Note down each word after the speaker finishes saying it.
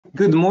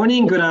Good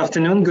morning, good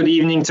afternoon, good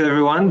evening to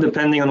everyone,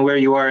 depending on where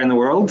you are in the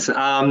world.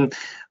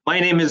 My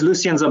name is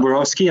Lucian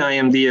Zaborowski. I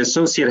am the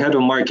Associate Head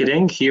of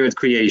Marketing here at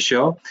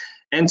Creatio.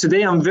 And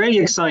today I'm very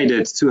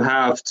excited to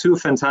have two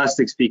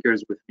fantastic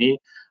speakers with me.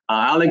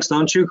 Alex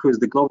Donchuk, who is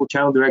the Global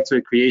Channel Director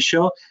at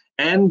Creatio,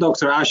 and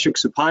Dr. Ashok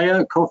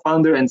Supaya,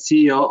 co-founder and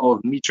CEO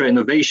of Mitra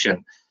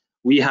Innovation.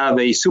 We have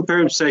a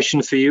superb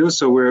session for you,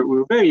 so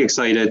we're very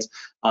excited.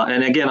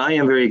 And again, I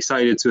am very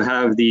excited to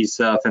have these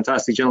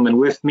fantastic gentlemen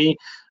with me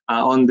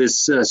on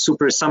this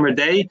super summer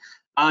day.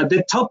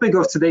 The topic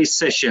of today's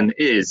session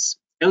is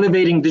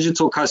elevating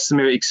digital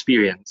customer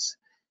experience,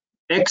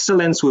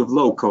 excellence with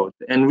low code,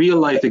 and real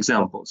life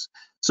examples.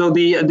 So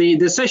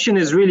the session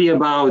is really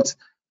about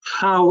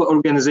how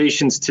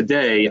organizations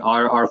today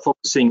are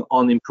focusing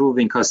on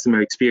improving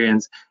customer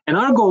experience. And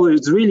our goal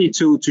is really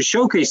to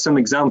showcase some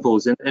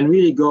examples and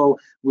really go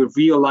with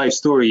real life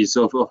stories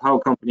of how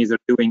companies are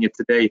doing it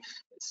today,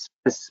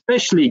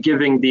 especially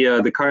given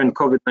the current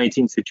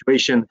COVID-19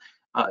 situation.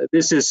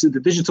 This is the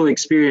digital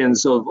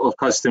experience of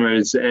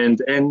customers,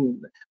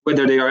 and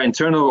whether they are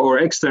internal or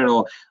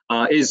external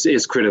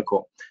is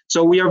critical.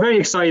 So we are very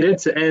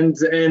excited and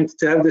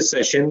to have this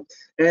session.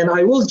 And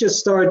I will just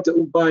start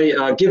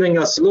by giving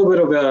us a little bit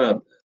of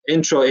an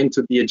intro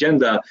into the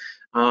agenda.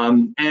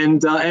 And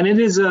it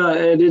is a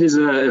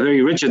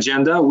very rich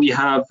agenda. We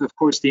have, of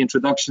course, the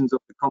introductions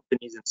of the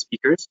companies and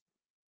speakers.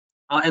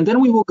 And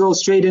then we will go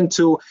straight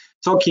into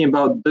talking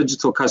about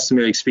digital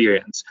customer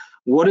experience.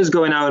 What is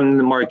going on in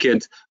the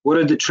market? What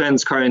are the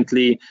trends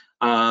currently?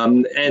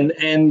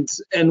 And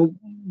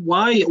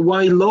why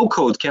low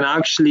code can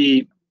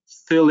actually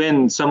fill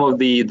in some of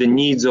the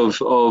needs of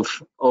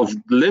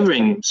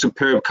delivering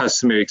superb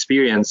customer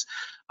experience.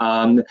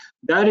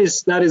 That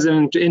is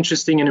an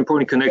interesting and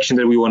important connection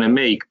that we want to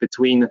make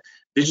between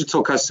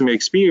digital customer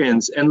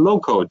experience and low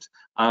code,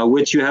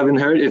 which you haven't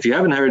heard. If you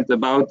haven't heard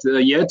about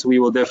yet, we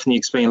will definitely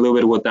explain a little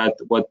bit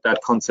what that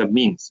concept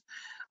means.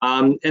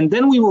 And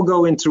then we will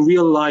go into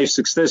real life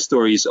success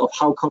stories of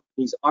how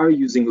companies are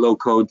using low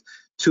code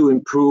to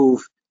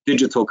improve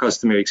digital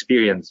customer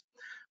experience.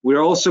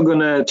 We're also going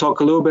to talk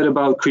a little bit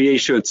about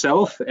Creatio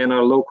itself and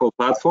our local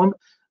platform.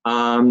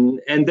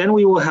 And then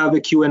we will have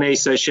a Q&A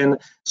session.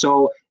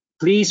 So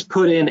please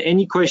put in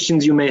any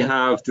questions you may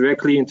have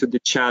directly into the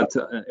chat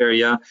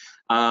area.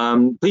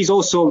 Please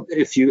also,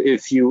 if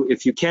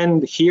you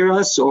can hear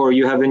us or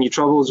you have any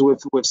troubles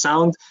with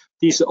sound,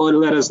 please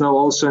let us know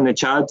also in the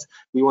chat.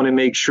 We want to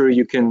make sure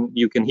you can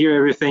hear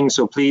everything,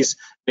 so please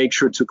make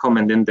sure to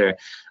comment in there.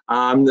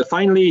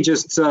 Finally,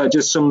 just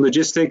some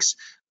logistics.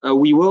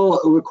 We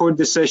will record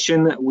this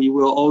session. We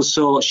will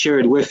also share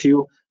it with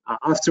you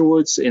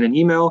afterwards in an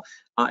email,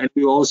 and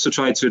we will also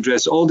try to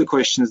address all the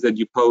questions that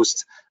you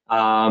post.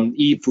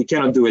 If we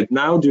cannot do it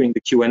now during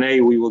the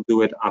Q&A, we will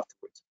do it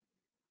afterwards.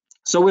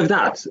 So with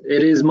that,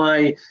 it is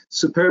my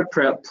superb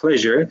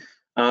pleasure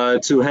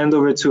to hand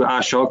over to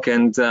Ashok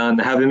and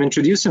have him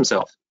introduce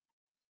himself.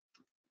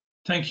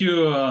 Thank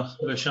you,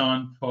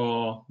 Lucian,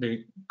 for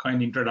the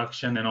kind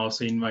introduction and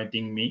also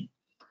inviting me.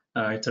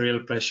 It's a real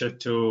pleasure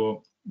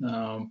to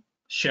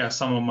share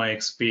some of my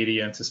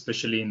experience,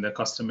 especially in the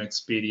customer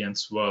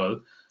experience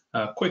world.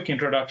 Quick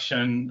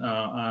introduction,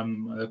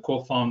 I'm the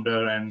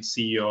co-founder and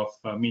CEO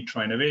of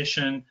Mitra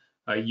Innovation,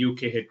 a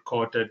UK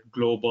headquartered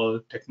global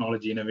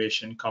technology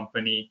innovation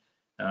company.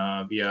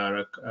 We are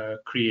a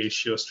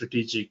Creatio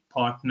strategic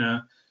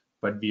partner,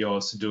 but we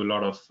also do a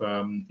lot of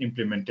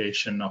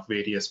implementation of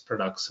various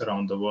products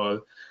around the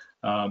world.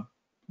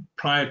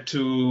 Prior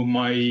to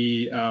my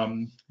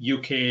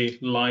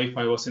UK life,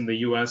 I was in the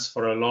US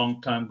for a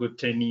long time, good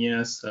 10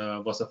 years,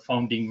 was a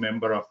founding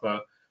member of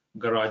a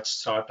garage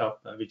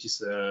startup, which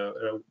is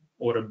over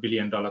 $1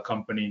 billion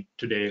company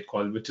today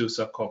called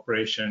Vitusa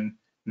Corporation,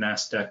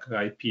 NASDAQ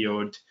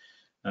IPO'd.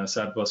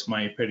 So that was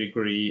my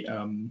pedigree.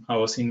 I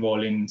was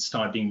involved in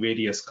starting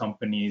various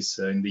companies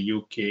in the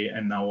UK,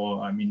 and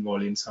now I'm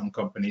involved in some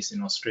companies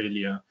in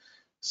Australia.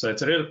 So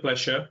it's a real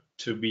pleasure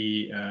to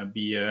be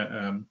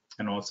here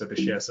and also to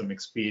share some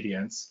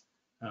experience.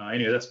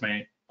 Anyway, that's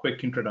my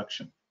quick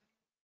introduction.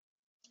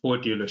 Over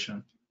to you,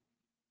 Lucian.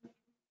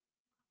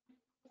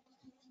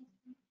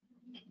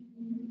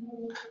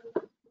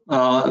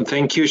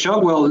 Thank you,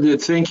 Ashok. Well,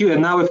 thank you.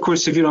 And now, of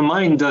course, if you don't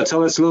mind,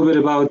 tell us a little bit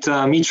about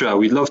Mitra.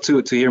 We'd love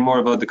to hear more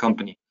about the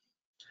company.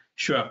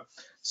 Sure.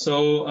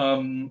 So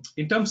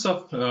in terms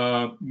of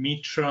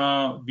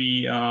Mitra,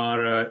 we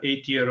are an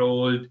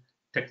 8-year-old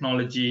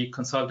technology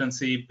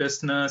consultancy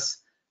business.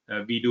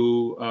 We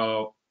do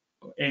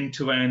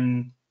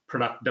end-to-end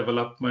product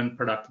development,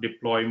 product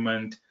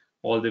deployment,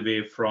 all the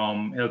way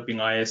from helping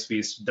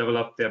ISVs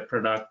develop their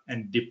product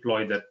and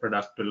deploy that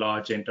product to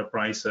large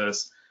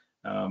enterprises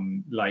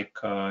like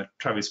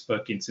Travis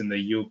Perkins in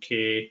the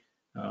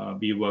UK.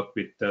 We work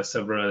with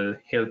several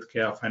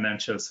healthcare,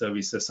 financial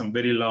services, some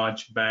very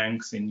large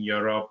banks in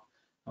Europe,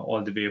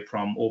 all the way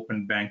from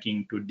open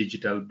banking to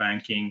digital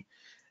banking.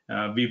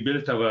 We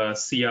built our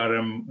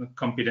CRM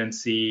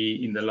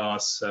competency in the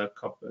last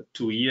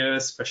 2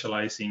 years,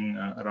 specializing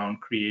around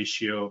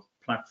Creatio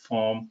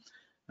platform.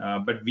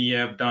 But we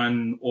have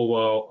done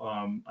over,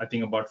 I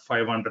think, about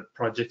 500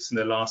 projects in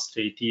the last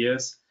 8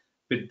 years.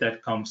 With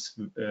that comes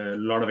a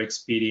lot of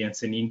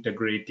experience in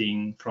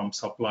integrating from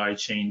supply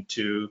chain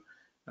to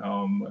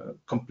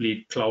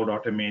complete cloud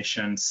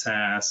automation,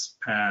 SaaS,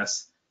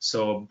 PaaS.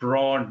 So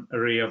broad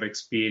array of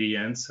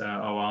experience.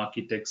 Our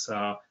architects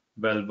are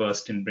well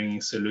versed in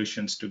bringing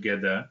solutions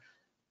together.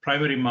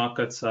 Primary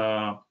markets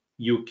are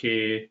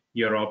UK,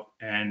 Europe,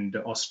 and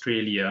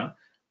Australia.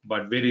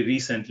 But very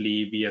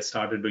recently, we have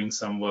started doing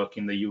some work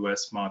in the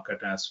US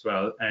market as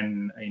well,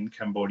 and in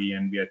Cambodia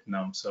and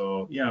Vietnam.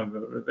 So yeah,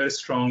 we're very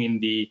strong in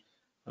the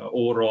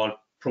overall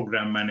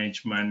program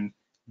management,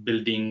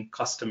 building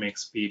customer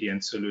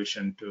experience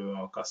solution to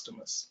our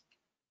customers.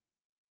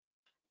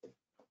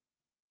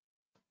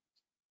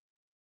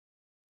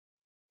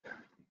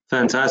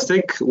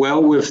 Fantastic.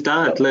 Well, with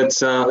that,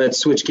 let's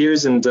switch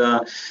gears and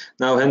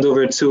now hand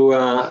over to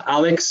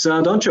Alex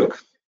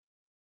Donchuk.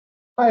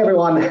 Hi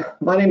everyone,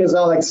 my name is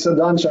Alex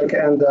Donchuk,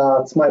 and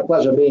it's my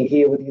pleasure being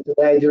here with you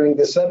today during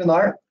this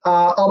webinar.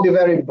 I'll be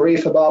very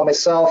brief about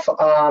myself.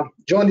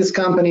 Joined this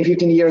company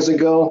 15 years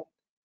ago.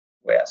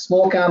 We're a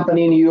small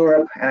company in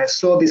Europe, and I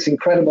saw this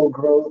incredible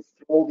growth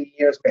through all the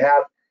years we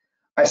had.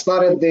 I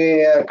started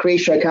the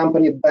Creatio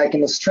company back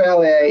in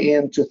Australia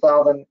in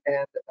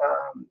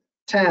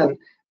 2010,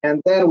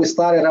 and then we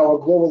started our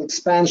global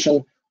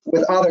expansion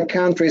with other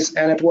countries,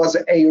 and it was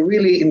a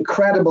really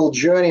incredible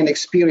journey and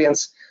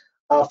experience.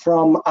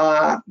 From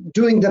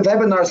doing the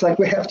webinars like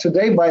we have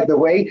today, by the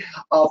way,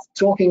 of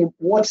talking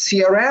what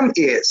CRM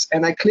is.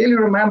 And I clearly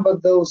remember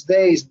those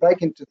days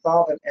back in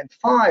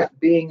 2005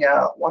 being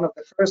one of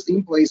the first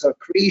employees of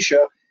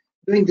Creatio,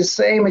 doing the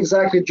same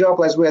exactly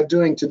job as we are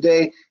doing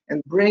today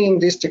and bringing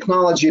this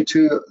technology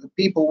to the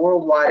people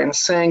worldwide and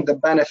saying the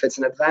benefits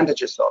and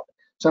advantages of it.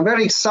 So I'm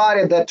very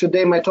excited that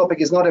today my topic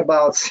is not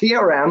about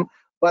CRM,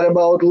 but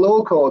about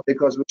low code,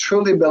 because we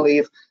truly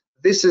believe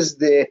this is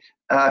the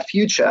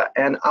future,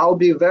 and I'll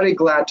be very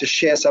glad to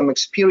share some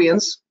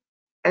experience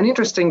and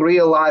interesting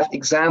real-life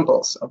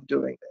examples of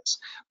doing this.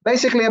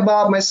 Basically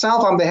about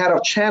myself, I'm the head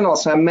of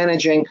channels. I'm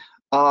managing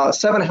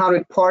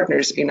 700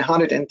 partners in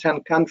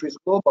 110 countries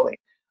globally.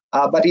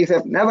 But if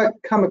you've never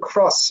come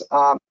across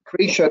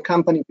Creatio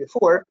company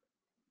before,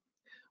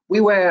 we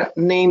were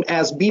named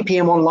as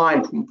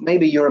bpm'online.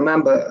 Maybe you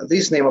remember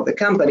this name of the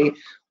company.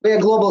 We're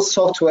a global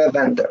software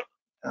vendor.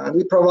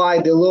 We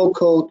provide the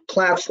low-code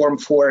platform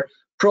for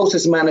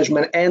process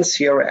management and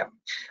CRM.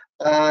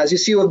 As you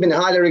see, we've been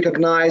highly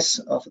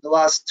recognized for the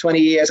last 20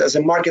 years as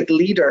a market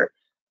leader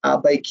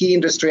by key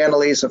industry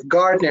analysts of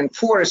Gartner and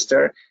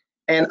Forrester.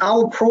 And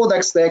our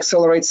products, they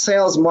accelerate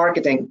sales,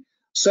 marketing,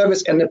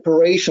 service, and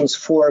operations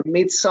for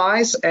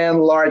mid-size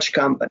and large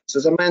companies.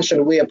 As I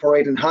mentioned, we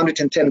operate in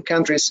 110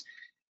 countries.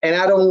 And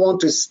I don't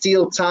want to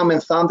steal time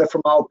and thunder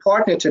from our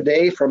partner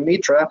today, from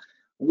Mitra,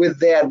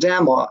 with their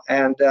demo,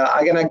 and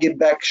I'm gonna get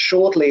back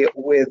shortly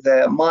with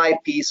my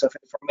piece of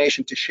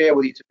information to share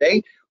with you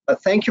today.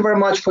 But thank you very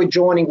much for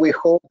joining. We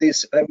hope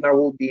this webinar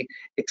will be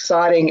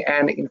exciting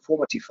and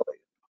informative for you.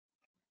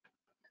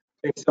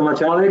 Thanks so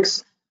much,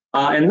 Alex.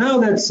 And now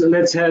let's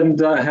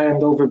hand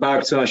over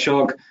back to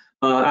Ashok.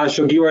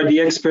 Ashok, you are the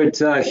expert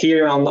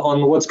here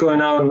on what's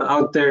going on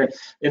out there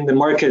in the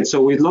market.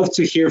 So we'd love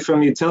to hear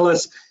from you. Tell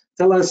us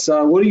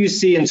what do you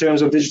see in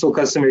terms of digital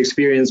customer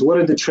experience? What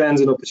are the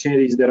trends and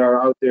opportunities that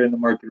are out there in the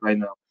market right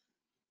now?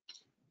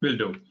 Will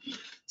do.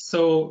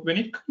 So when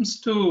it comes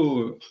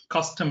to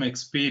customer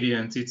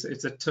experience,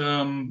 it's a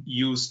term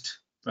used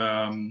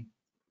from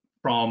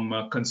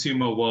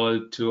consumer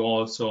world to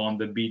also on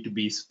the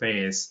B2B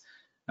space.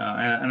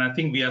 And I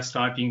think we are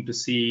starting to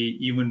see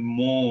even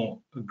more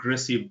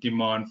aggressive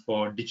demand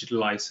for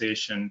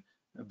digitalization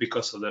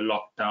because of the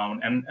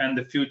lockdown and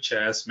the future,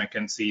 as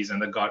McKinsey's and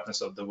the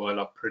Gartners of the world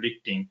are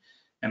predicting.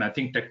 And I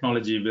think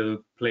technology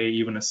will play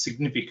even a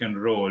significant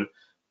role,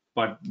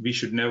 but we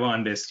should never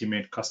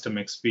underestimate customer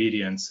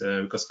experience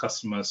because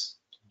customers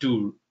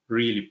do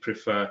really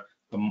prefer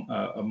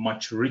a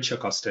much richer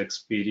customer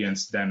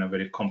experience than a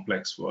very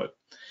complex world.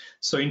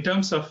 So in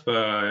terms of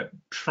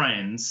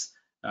trends,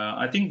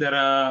 I think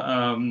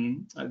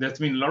there's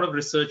been a lot of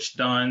research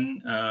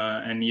done,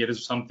 and here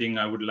is something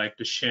I would like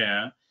to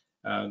share.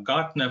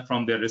 Gartner,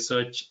 from their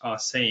research, are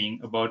saying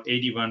about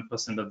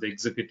 81% of the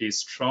executives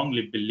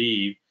strongly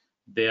believe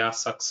their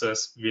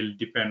success will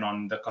depend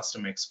on the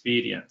customer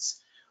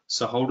experience.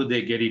 So how do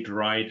they get it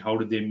right? How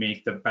do they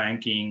make the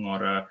banking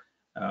or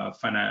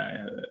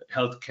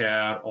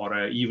healthcare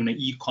or even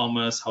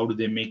e-commerce, how do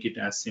they make it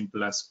as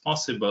simple as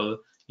possible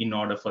in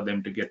order for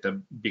them to get a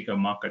bigger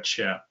market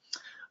share?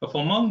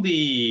 Among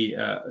the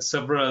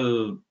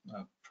several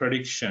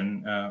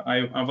prediction,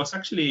 I was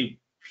actually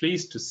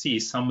pleased to see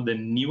some of the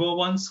newer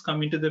ones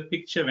come into the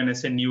picture. When I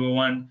say newer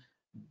one,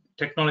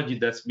 technology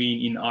that's been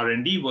in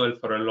R&D world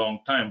for a long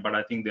time, but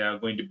I think they are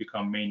going to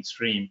become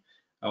mainstream.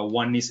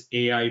 One is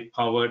AI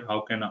powered.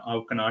 How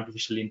can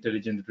artificial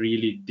intelligence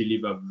really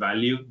deliver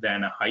value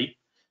than a hype?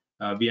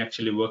 We're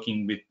actually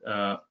working with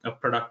a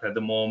product at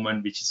the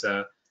moment, which is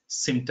a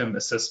symptom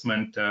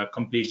assessment,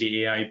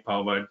 completely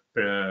AI-powered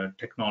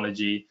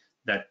technology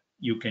that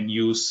you can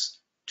use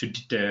to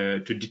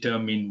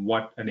determine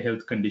what a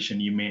health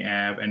condition you may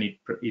have, and it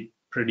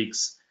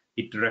predicts,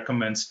 it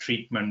recommends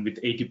treatment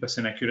with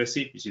 80%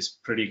 accuracy, which is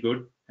pretty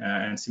good.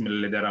 And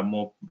similarly, there are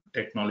more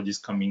technologies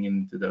coming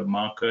into the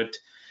market.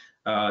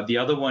 The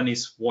other one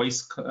is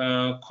voice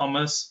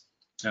commerce.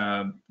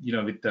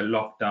 With the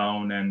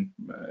lockdown and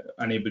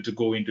unable to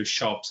go into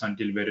shops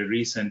until very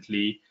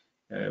recently,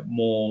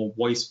 more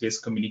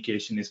voice-based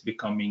communication is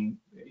becoming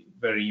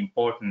very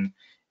important.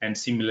 And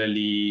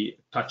similarly,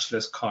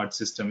 touchless card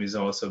system is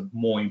also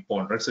more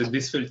important. Right? So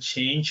this will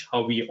change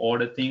how we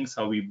order things,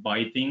 how we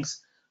buy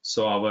things.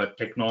 So our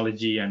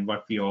technology and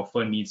what we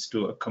offer needs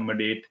to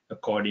accommodate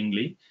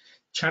accordingly.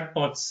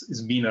 Chatbots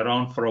has been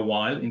around for a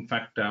while. In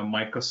fact,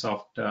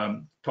 Microsoft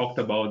talked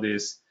about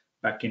this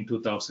back in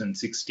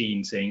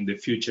 2016, saying the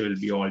future will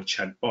be all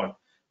chatbot.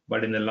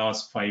 But in the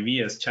last 5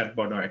 years,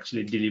 chatbot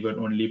actually delivered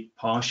only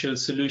partial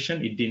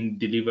solution. It didn't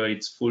deliver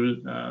its full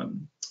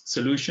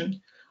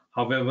solution.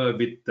 However,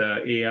 with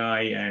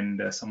AI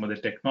and some of the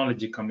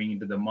technology coming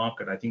into the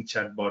market, I think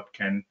chatbot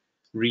can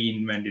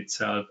reinvent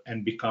itself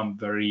and become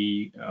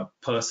very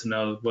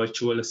personal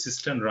virtual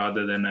assistant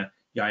rather than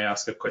I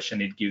ask a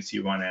question, it gives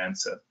you one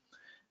answer.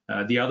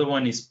 The other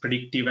one is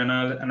predictive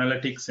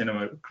analytics.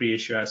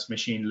 Creatio has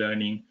machine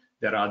learning.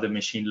 There are other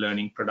machine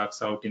learning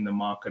products out in the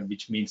market,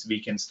 which means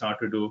we can start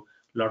to do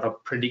a lot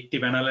of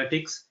predictive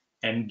analytics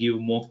and give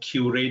more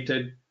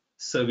curated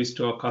service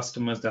to our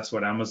customers. That's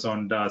what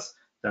Amazon does.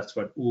 That's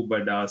what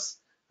Uber does.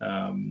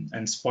 And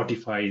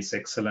Spotify is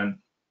excellent.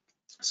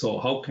 So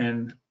how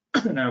can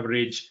an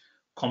average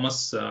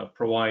commerce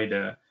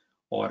provider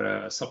or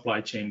a supply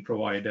chain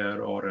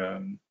provider or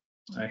a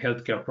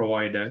healthcare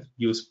provider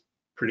use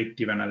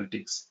predictive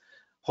analytics?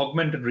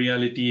 Augmented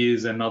reality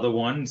is another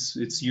one.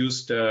 It's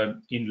used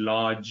in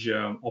large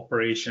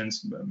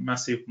operations,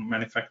 massive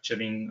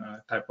manufacturing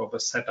type of a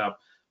setup.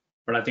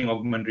 But I think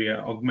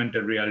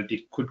augmented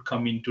reality could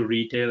come into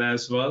retail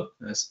as well.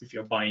 As if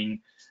you're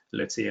buying,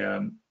 let's say,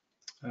 a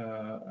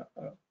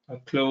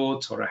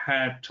clothes or a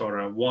hat or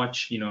a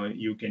watch,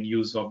 you can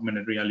use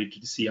augmented reality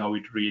to see how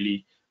it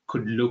really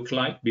could look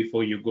like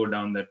before you go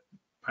down that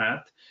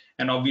path.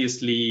 And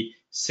obviously,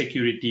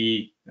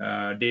 security,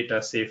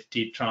 data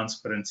safety,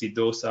 transparency,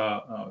 those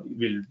are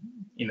they've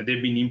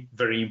been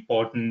very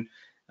important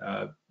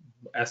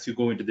as you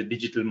go into the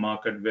digital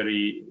market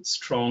very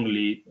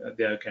strongly.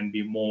 There can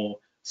be more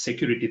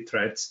security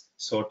threats,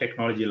 so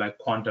technology like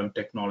quantum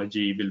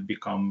technology will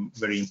become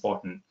very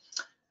important.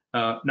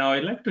 Now,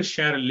 I'd like to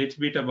share a little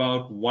bit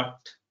about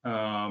what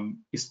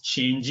is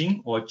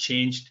changing or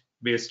changed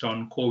based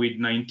on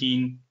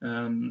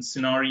COVID-19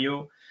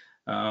 scenario.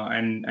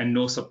 And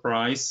no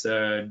surprise,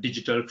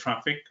 digital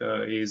traffic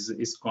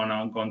is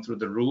gone through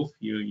the roof.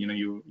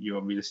 You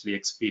obviously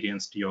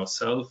experienced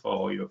yourself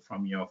or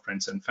from your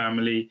friends and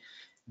family.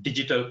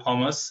 Digital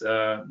commerce,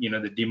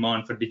 the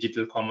demand for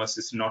digital commerce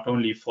is not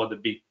only for the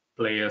big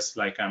players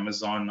like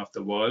Amazon of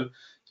the world,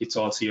 it's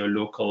also your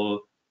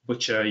local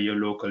butcher, your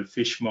local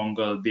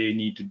fishmonger. They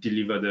need to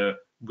deliver the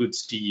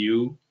goods to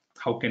you.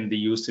 How can they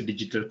use the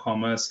digital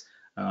commerce?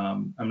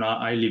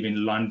 I live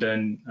in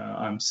London.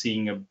 I'm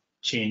seeing a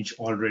change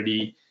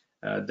already.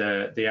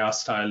 The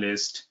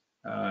hairstylist,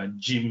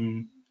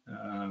 gym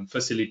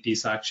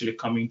facilities are actually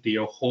coming to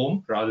your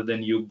home rather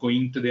than you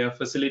going to their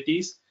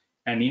facilities.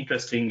 And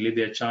interestingly,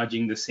 they're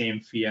charging the same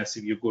fee as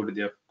if you go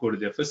to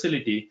their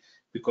facility,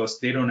 because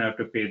they don't have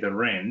to pay the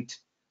rent,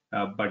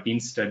 but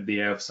instead they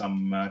have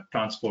some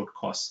transport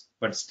costs.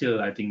 But still,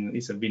 I think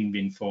it's a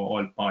win-win for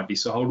all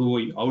parties. So how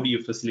do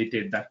you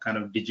facilitate that kind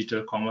of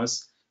digital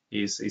commerce?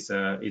 It's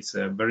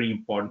very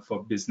important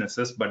for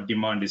businesses, but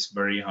demand is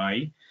very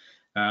high.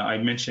 I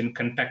mentioned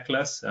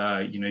contactless.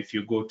 If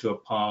you go to a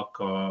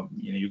park or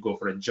you go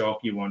for a jog,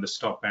 you want to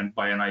stop and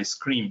buy an ice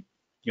cream,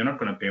 you're not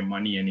going to pay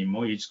money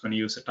anymore. You're just going to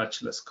use a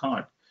touchless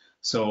card.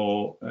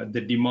 So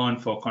the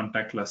demand for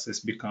contactless is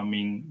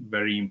becoming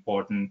very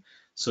important.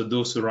 So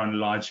those who run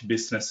large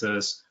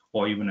businesses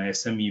or even a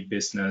SME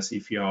business,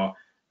 if you're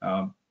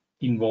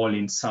involved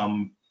in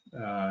some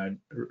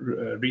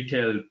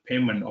retail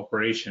payment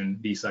operation,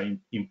 these are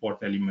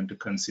important element to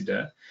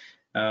consider.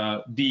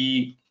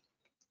 The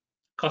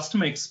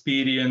customer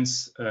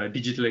experience,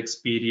 digital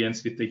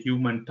experience with the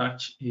human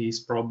touch is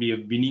probably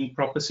a winning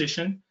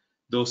proposition.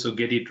 Those who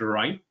get it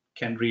right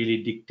can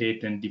really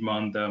dictate and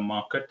demand the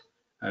market.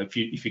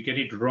 If you get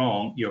it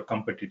wrong, your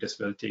competitors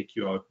will take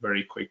you out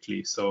very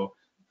quickly. So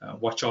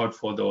watch out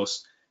for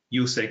those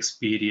user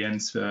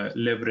experience,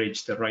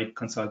 leverage the right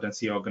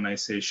consultancy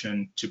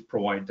organization to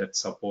provide that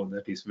support.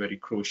 That is very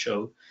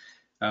crucial.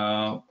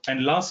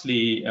 And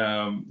lastly,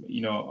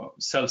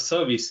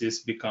 self-service is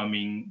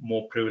becoming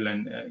more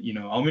prevalent.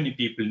 How many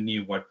people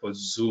knew what was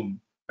Zoom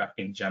back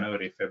in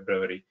January,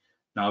 February?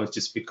 Now it's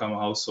just become a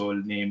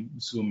household name.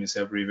 Zoom is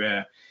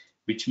everywhere,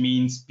 which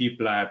means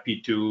people are happy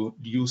to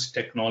use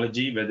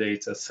technology, whether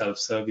it's a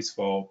self-service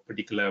for a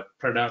particular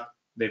product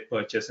they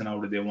purchase and how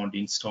do they want to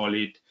install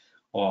it,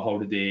 or how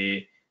do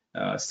they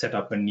set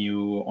up a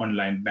new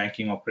online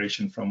banking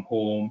operation from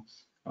home.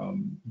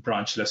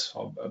 Branchless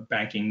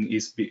banking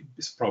is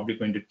probably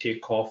going to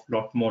take off.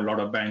 A lot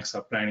of banks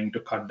are planning to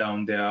cut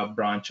down their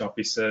branch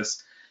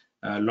offices.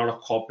 A lot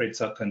of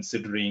corporates are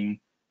considering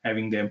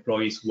having their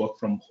employees work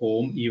from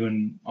home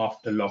even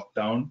after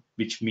lockdown,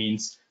 which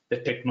means the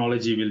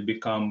technology will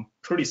become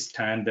pretty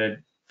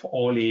standard for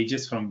all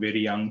ages, from very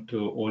young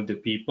to older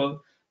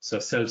people. So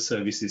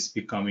self-service is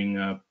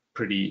becoming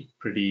pretty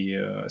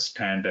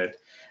standard.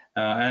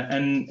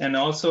 And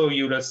also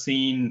you would have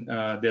seen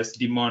there's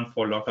demand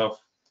for a lot of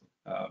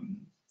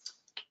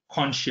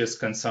conscious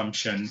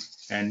consumption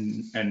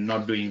and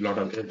not doing a lot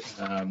of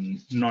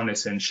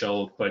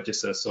non-essential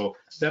purchases. So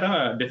there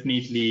are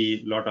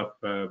definitely a lot of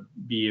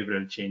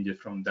behavioral changes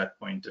from that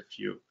point of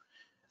view.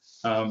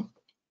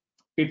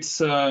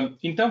 It's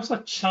in terms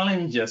of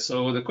challenges.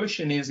 So the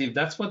question is, if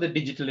that's what the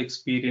digital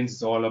experience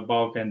is all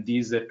about, and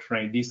these are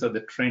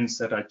the trends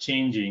that are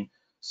changing.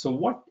 So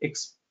what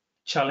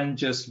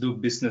challenges do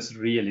business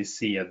really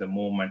see at the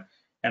moment?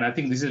 And I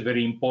think this is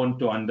very important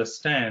to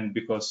understand,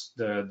 because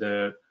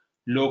the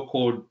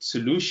low-code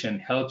solution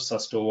helps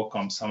us to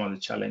overcome some of the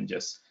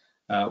challenges.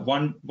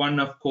 One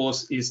of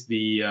course is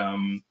the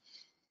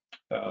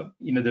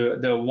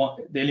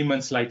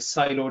elements like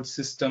siloed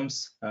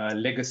systems,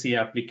 legacy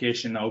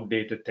application,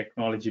 outdated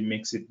technology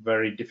makes it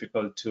very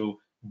difficult to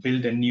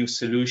build a new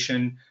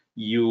solution.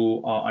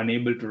 You are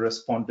unable to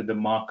respond to the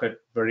market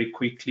very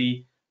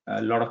quickly.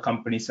 A lot of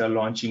companies are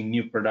launching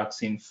new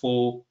products in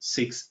 4,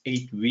 6,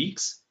 8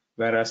 weeks,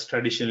 whereas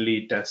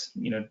traditionally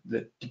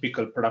the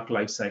typical product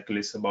life cycle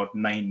is about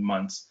 9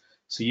 months.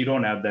 So you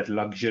don't have that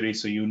luxury.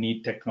 So you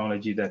need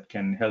technology that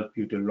can help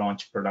you to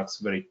launch products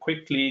very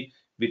quickly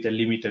with a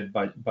limited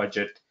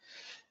budget.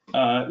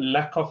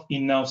 Lack of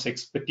in-house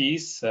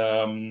expertise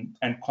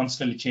and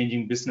constantly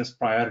changing business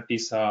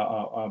priorities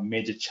are a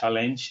major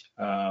challenge.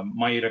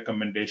 My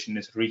recommendation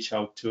is reach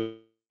out to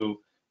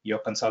your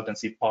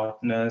consultancy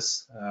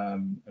partners.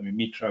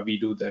 Mitra, we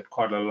do that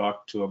quite a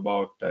lot to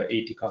about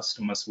 80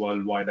 customers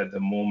worldwide at the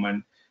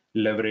moment.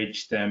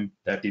 Leverage them,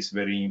 that is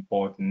very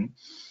important.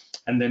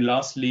 And then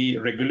lastly,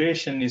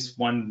 regulation is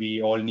one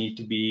we all need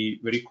to be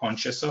very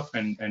conscious of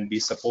and be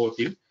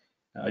supportive.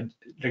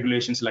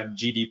 Regulations like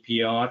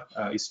GDPR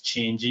is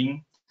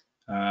changing.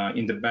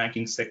 In the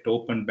banking sector,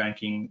 open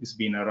banking has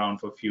been around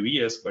for a few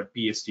years, but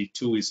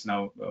PSD2 is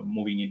now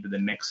moving into the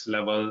next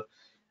level.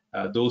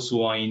 Those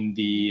who are in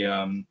the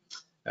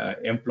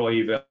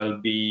employee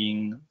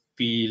well-being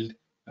field,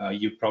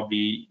 you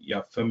probably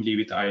are familiar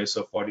with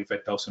ISO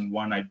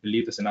 45001. I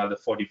believe there's another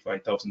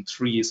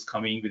 45003 is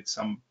coming with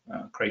some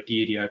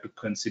criteria to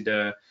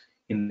consider.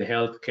 In the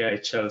healthcare,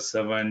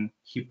 HL7,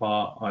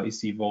 HIPAA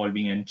is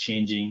evolving and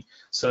changing.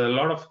 So a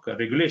lot of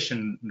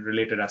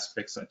regulation-related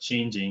aspects are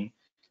changing.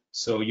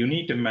 So you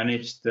need to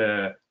manage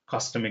the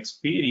customer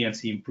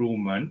experience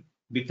improvement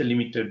with a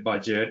limited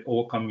budget,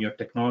 overcome your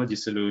technology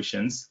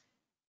solutions,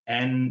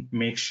 and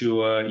make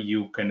sure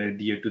you can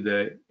adhere to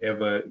the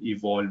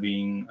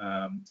ever-evolving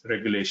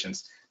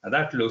regulations. Now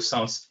that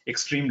sounds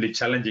extremely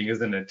challenging,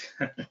 isn't it?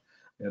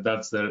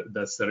 That's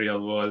the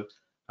real world.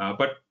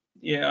 But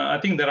yeah, I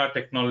think there are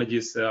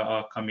technologies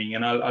are coming,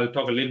 and I'll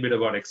talk a little bit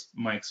about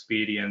my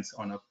experience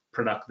on a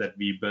product that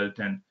we built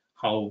and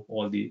how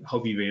we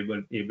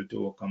were able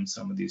to overcome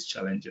some of these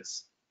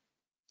challenges.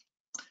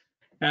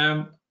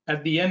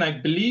 At the end, I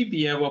believe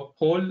we have a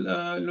poll,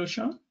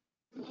 Lushan.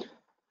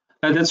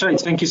 That's right.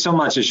 Thank you so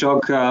much,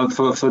 Ashok,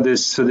 for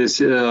this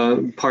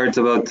part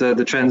about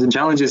the trends and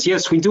challenges.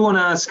 Yes, we do want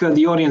to ask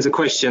the audience a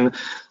question,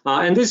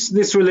 and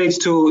this relates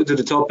to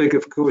the topic,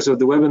 of course, of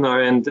the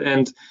webinar.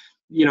 And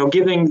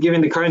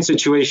given the current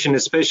situation,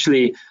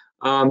 especially,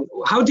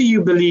 how do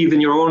you believe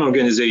in your own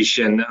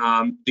organization?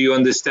 Do you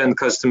understand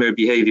customer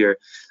behavior?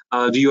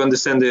 Do you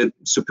understand it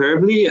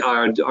superbly?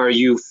 Or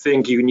you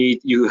think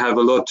you have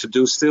a lot to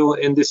do still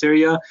in this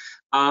area?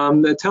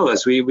 Tell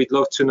us. We'd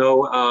love to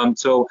know.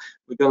 So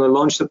we're going to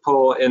launch the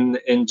poll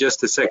in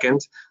just a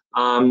second.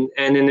 And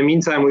in the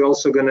meantime, we're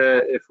also going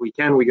to, if we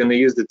can, we're going to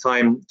use the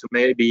time to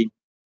maybe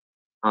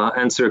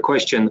answer a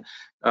question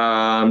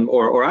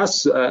or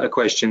ask a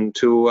question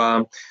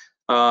to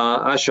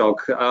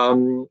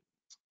Ashok.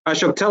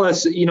 Ashok, tell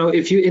us,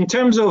 if you, in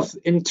terms of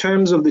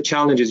the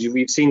challenges,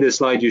 we've seen the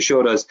slide you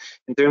showed us,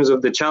 in terms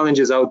of the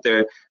challenges out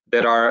there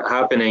that are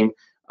happening,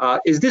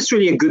 is this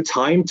really a good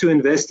time to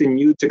invest in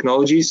new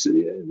technologies?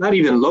 Not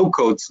even low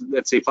code,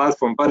 let's say,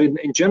 platform, but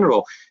in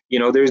general,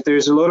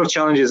 there's a lot of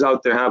challenges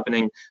out there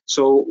happening.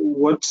 So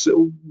what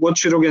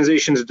should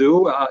organizations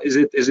do?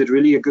 Is it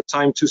really a good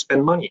time to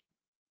spend money?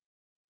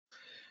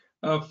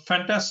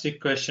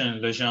 Fantastic question,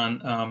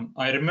 Lejan.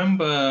 I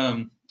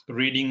remember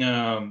reading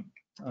a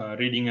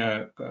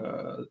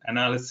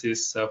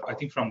analysis of, I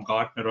think from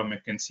Gartner or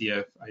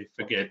McKinsey, I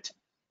forget.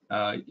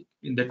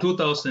 In the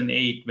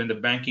 2008, when the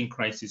banking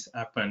crisis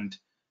happened,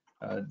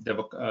 there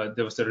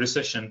was a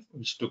recession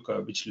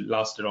which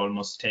lasted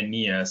almost 10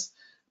 years.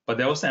 But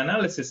there was an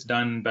analysis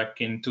done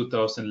back in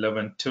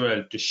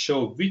 2011-12 to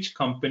show which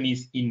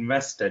companies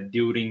invested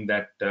during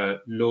that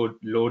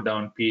low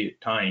down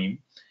period time,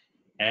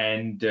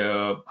 and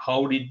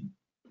how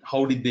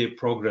did they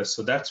progress?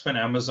 So that's when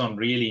Amazon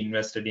really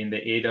invested in the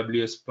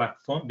AWS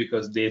platform,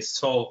 because they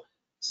saw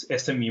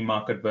SME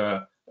market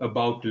were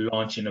about to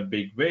launch in a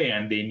big way,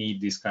 and they need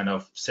this kind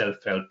of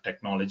self-help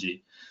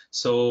technology.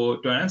 So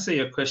to answer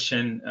your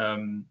question,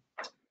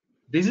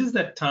 this is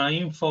the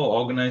time for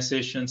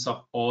organizations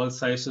of all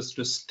sizes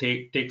to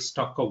take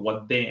stock of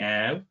what they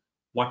have,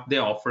 what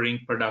they're offering,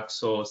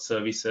 products or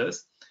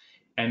services,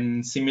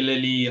 and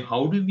similarly,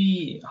 how do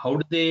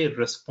they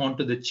respond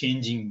to the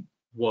changing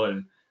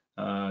world?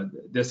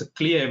 There's a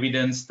clear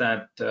evidence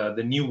that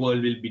the new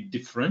world will be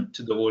different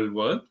to the old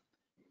world,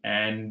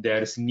 and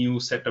there's new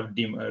set of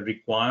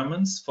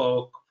requirements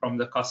from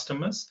the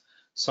customers.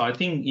 So I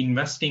think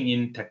investing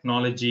in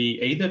technology,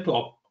 either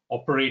to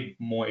operate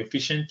more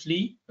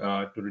efficiently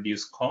to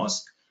reduce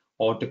cost,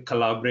 or to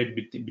collaborate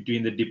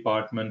between the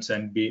departments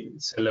and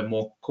sell a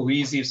more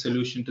cohesive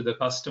solution to the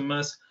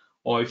customers,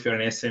 or if you're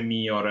an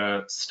SME or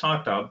a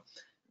startup,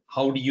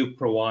 how do you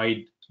provide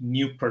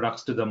new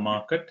products to the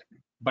market,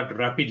 but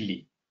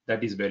rapidly?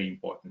 That is very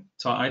important.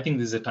 So I think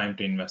this is a time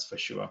to invest for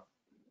sure.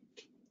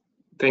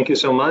 Thank you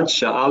so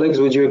much. Alex,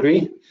 would you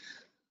agree?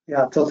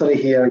 Yeah, totally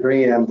here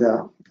agree. And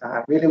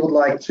I really would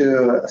like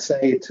to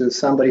say to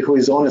somebody who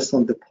is honest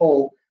on the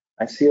poll,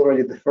 I see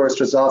already the first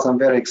results. I'm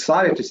very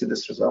excited to see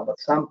this result, but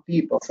some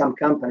people, some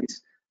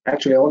companies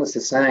actually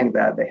honestly saying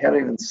that they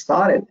haven't even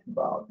started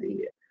about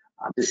the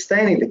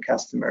understanding the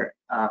customer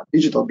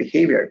digital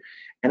behavior.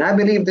 And I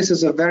believe this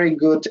is a very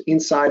good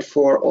insight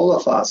for all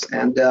of us.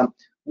 And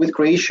with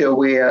Creatio,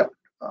 we are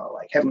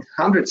like having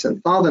hundreds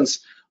and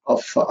thousands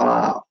of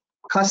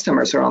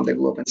customers around the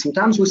globe. And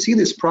sometimes we see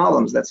these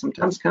problems that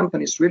sometimes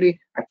companies really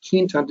are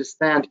keen to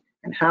understand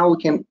and how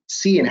we can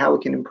see and how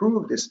we can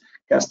improve this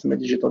customer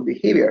digital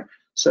behavior.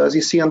 So as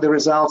you see on the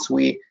results,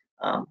 I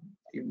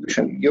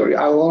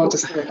wanted to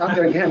say it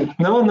under again.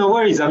 No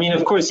worries. I mean,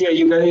 of course, yeah,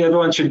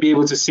 everyone should be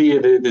able to see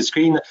the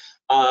screen.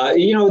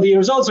 The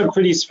results are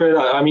pretty spread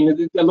out. I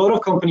mean, a lot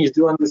of companies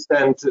do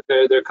understand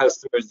their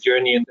customers'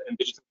 journey and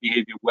digital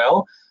behavior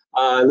well.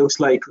 Looks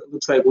like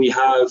we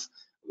have,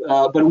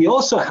 but we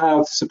also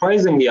have,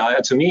 surprisingly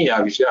to me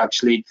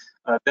actually,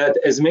 that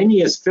as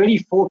many as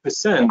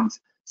 34%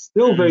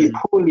 still very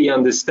poorly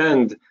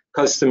understand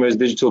customers'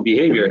 digital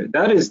behavior.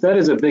 That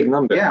is a big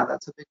number. Yeah,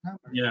 that's a big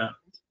number. Yeah,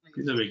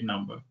 it's a big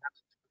number.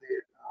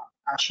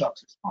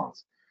 Ashok's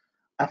response.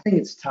 I think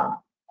it's time.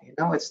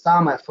 It's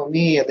time. For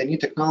me, the new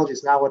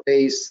technologies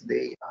nowadays,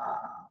 the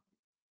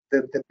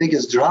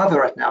biggest driver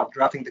right now,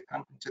 driving the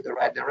company to the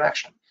right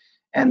direction.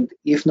 And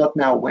if not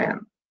now,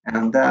 when?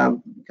 And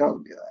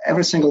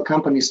every single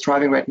company is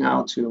striving right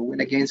now to win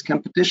against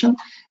competition.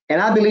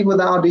 And I believe with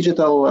our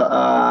digital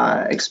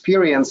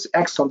experience,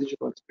 excellent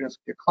digital experience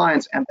with your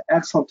clients and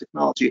excellent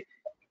technology,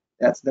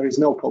 there is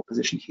no pole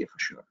position here for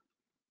sure.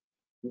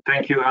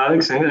 Thank you,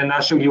 Alex. And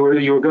Ashok, you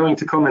were going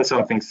to comment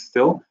something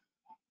still.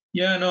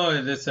 Yeah, no,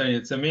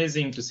 it's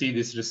amazing to see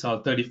this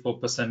result.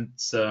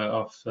 34%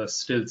 of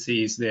still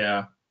sees they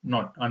are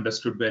not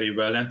understood very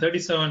well, and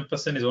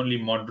 37% is only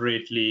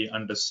moderately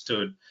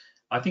understood.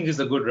 I think this is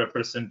a good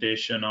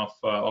representation of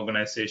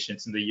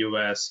organizations in the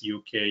US,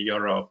 UK,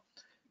 Europe,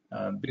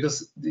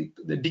 because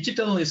the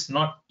digital is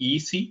not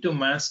easy to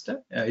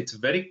master. It's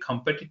very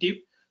competitive.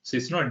 So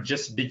it's not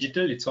just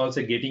digital, it's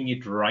also getting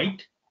it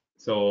right.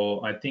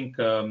 So I think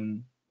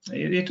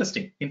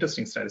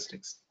interesting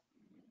statistics.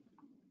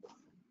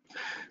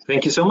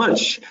 Thank you so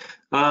much.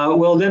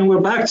 Well, then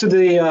we're back to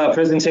the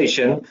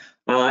presentation,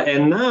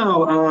 and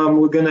now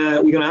we're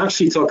gonna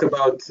actually talk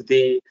about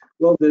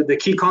the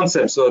key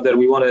concepts that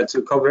we wanted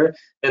to cover,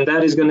 and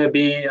that is going to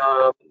be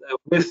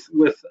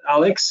with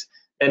Alex,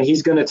 and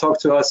he's going to talk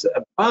to us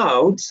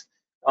about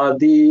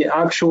the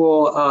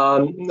actual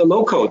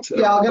low code.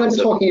 Yeah, I'm going to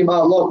be talking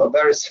about low code,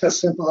 very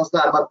simple as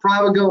that. But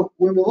prior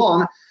we move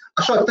on,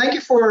 Ashok, thank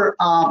you for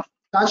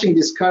touching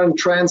these current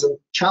trends and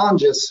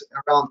challenges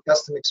around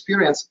customer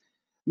experience.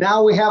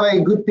 Now we have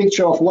a good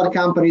picture of what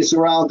companies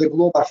around the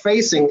globe are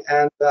facing,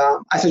 and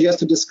I suggest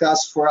to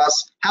discuss for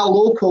us how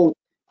low code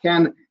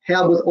can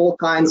help with all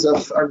kinds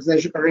of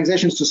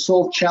organizations to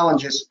solve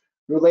challenges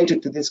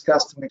related to this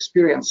customer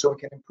experience, so we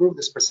can improve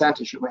this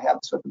percentage if we have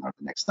this webinar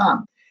the next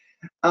time.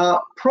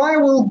 Prior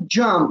we'll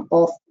jump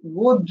of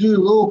what do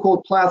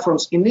low-code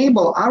platforms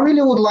enable, I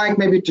really would like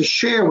maybe to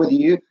share with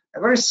you a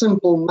very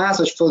simple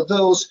message for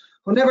those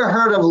who never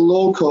heard of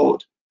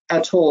low-code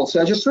at all. So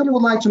I just really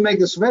would like to make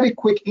this very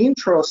quick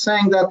intro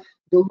saying that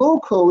the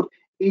low-code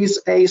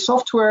is a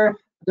software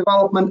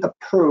development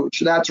approach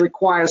that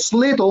requires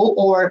little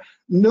or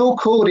no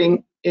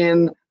coding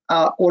in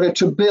order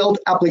to build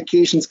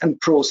applications and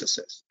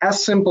processes.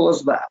 As simple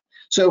as that.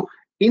 So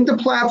in the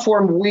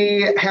platform,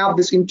 we have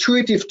these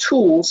intuitive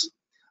tools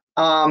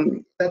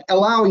that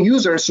allow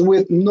users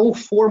with no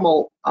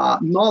formal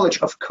knowledge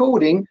of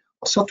coding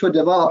or software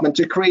development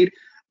to create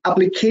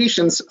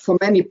applications for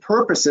many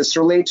purposes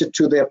related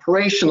to the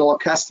operational or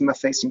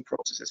customer-facing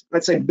processes,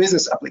 let's say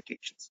business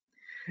applications.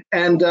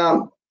 And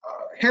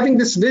having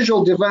this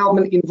visual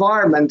development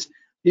environment,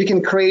 you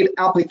can create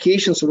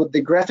applications with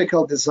the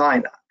graphical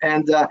designer.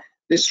 And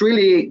This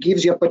really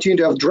gives you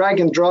opportunity of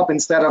drag and drop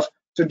instead of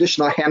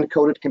traditional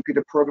hand-coded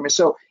computer programming.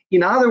 So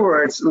in other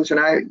words, Lucian,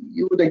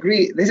 you would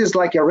agree, this is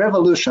like a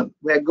revolution.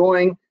 We're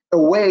going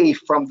away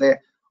from the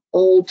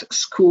old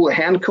school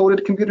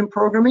hand-coded computer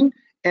programming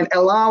and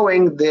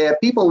allowing the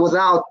people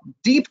without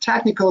deep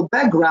technical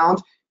background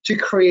to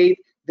create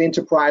the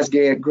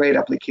enterprise-grade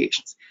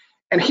applications.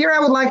 And here I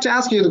would like to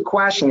ask you the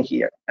question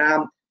here.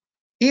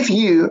 If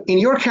you, in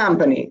your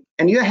company,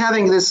 and you're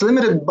having this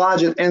limited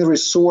budget and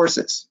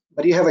resources,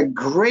 but you have a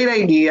great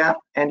idea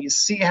and you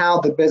see how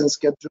the business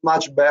can do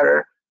much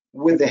better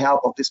with the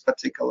help of this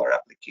particular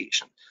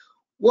application,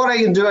 what are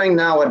you doing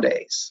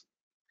nowadays?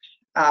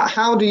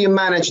 How do you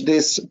manage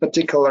this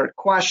particular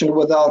question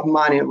without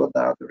money and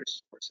without the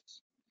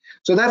resources?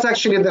 So that's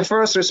actually the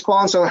first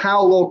response of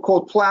how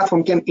low-code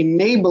platform can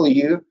enable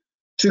you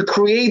to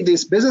create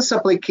these business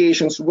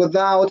applications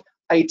without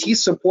IT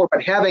support,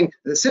 but having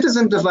the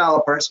citizen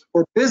developers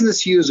or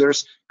business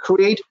users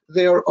create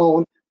their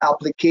own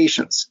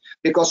applications.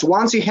 Because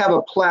once you have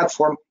a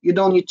platform, you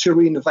don't need to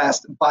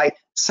reinvest by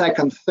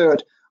second,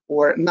 third,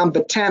 or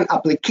number 10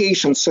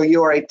 applications, so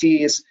your IT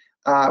is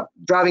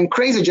driving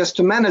crazy just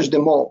to manage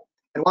them all.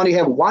 And when you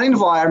have one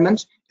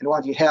environment, and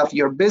when you have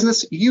your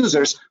business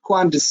users who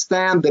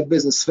understand the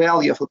business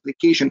value of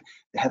application,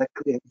 they have a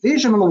clear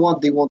vision on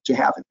what they want to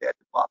have in their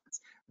departments.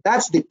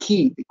 That's the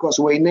key, because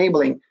we're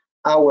enabling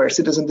our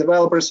citizen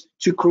developers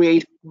to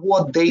create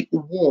what they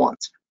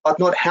want, but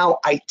not how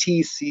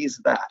IT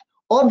sees that.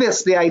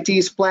 Obviously, IT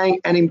is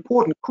playing an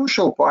important,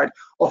 crucial part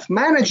of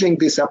managing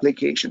these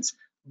applications,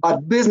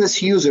 but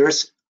business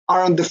users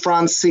are on the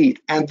front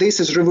seat, and this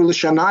is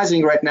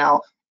revolutionizing right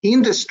now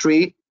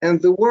industry and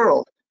the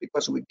world,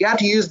 because we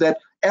get used that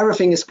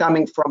everything is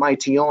coming from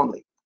IT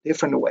only,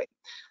 different way.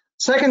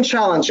 Second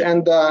challenge,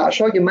 and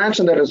Ashok, you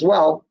mentioned that as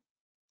well,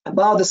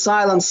 about the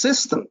silent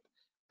system.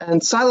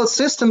 And siloed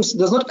systems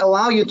does not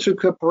allow you to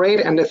cooperate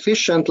and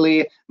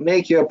efficiently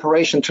make your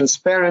operation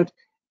transparent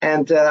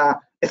and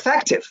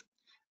effective.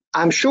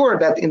 I'm sure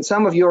that in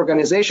some of your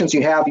organizations,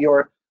 you have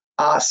your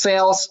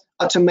sales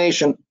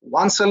automation,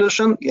 one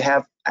solution, you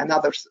have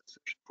another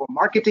solution for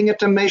marketing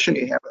automation,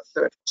 you have a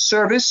third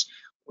service,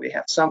 we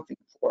have something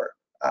for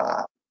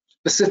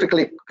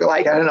specifically,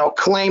 like, I don't know,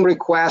 claim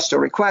request or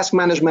request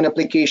management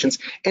applications,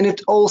 and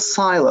it's all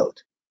siloed.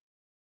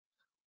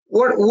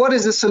 What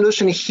is the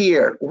solution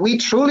here? We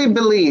truly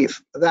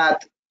believe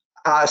that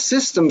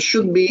system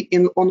should be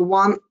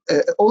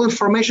all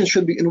information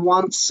should be in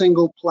one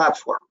single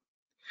platform.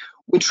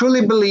 We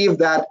truly believe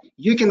that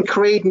you can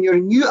create your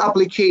new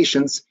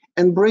applications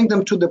and bring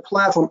them to the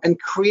platform and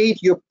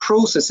create your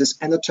processes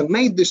and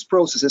automate these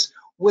processes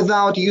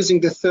without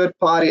using the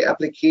third-party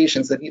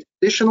applications that need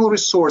additional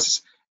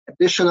resources,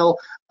 additional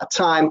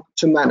time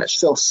to manage.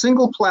 So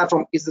single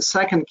platform is the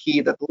second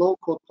key that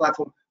low-code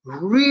platform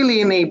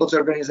really enables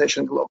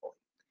organization globally.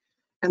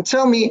 And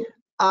tell me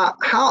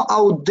how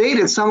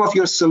outdated some of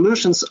your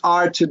solutions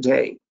are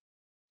today.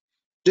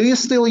 Do you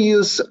still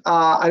use,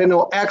 I don't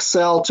know,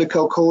 Excel to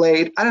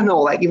calculate, I don't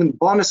know, like even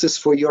bonuses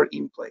for your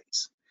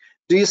employees?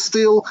 Do you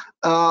still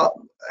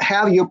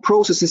have your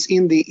processes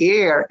in the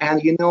air,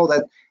 and you know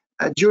that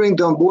during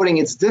the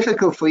onboarding it's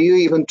difficult for you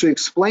even to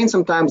explain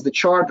sometimes the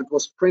chart that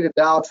was printed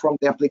out from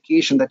the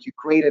application that you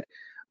created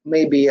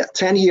maybe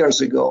 10 years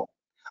ago?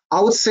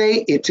 I would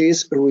say it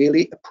is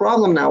really a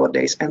problem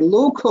nowadays, and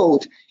low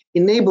code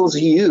enables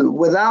you,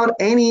 without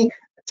any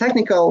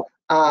technical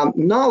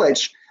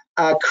knowledge,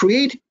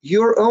 create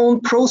your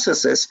own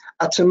processes,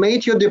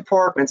 automate your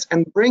departments,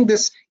 and bring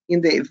this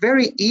in the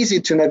very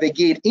easy to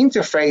navigate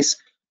interface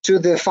to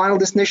the final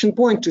destination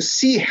point to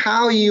see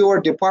how your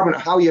department,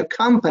 how your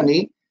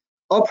company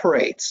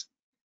operates.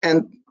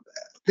 And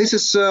this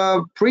is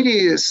a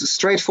pretty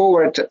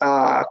straightforward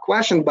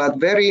question, but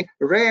very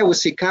rare we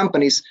see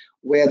companies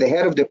where the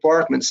head of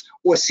departments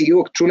or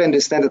CEO truly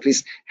understand at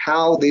least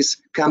how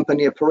this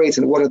company operates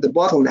and what are the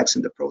bottlenecks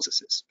in the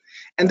processes.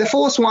 And the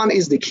fourth one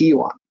is the key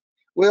one.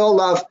 We all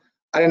love,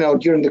 I don't know,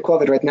 during the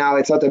COVID right now,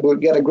 it's not to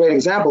get a great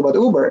example, but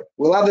Uber,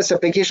 we love this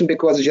application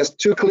because it's just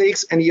 2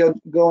 clicks and you're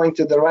going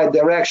to the right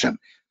direction.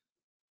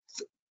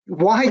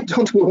 Why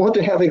don't we want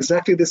to have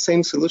exactly the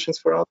same solutions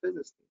for our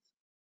business?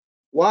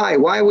 Why?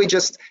 Why are we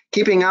just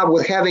keeping up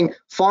with having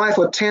 5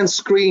 or 10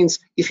 screens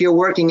if you're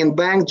working in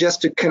bank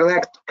just to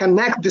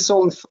connect this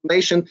whole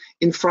information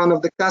in front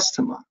of the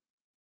customer?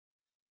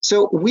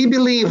 So we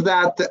believe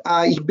that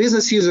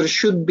business users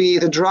should be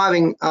the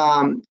driving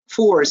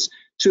force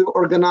to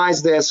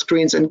organize their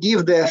screens and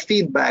give their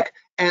feedback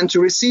and to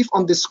receive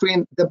on the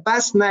screen the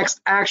best next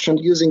action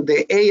using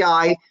the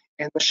AI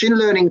and machine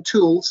learning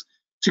tools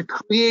to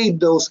create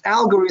those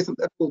algorithms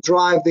that will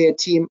drive their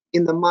team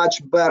in a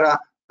much better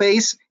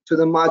pace to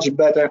the much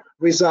better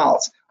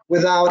results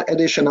without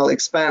additional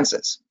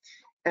expenses.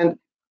 And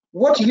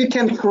what you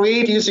can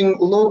create using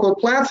local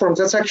platforms,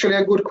 that's actually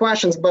a good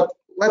question, but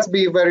let's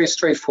be very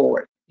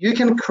straightforward. You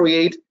can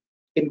create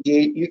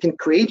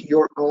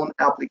your own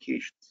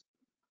applications.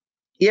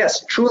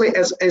 Yes, truly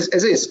as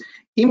is.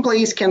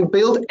 Employees can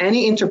build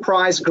any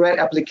enterprise-grade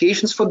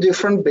applications for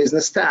different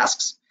business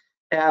tasks.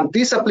 And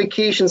these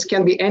applications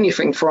can be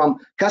anything from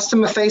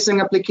customer-facing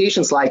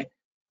applications like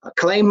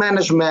claim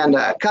management,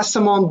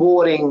 custom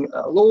onboarding,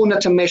 loan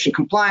automation,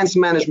 compliance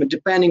management,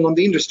 depending on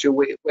the industry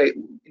in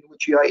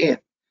which you are in.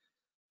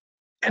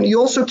 And you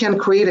also can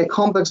create a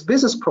complex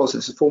business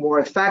process for more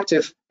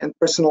effective and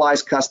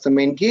personalized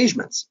customer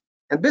engagements.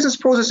 And business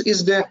process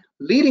is the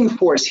leading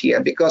force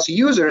here because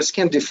users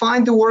can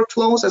define the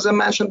workflows, as I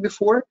mentioned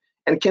before,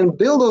 and can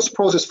build those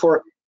processes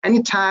for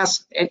any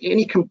task and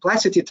any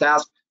complexity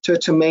task to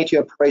automate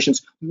your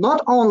operations,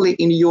 not only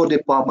in your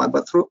department,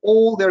 but through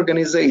all the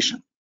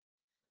organization.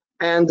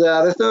 And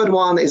the third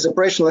one is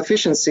operational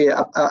efficiency.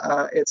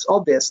 It's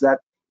obvious that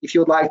if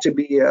you would like to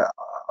be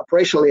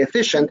operationally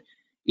efficient,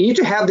 you need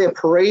to have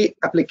the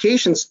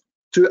applications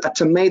to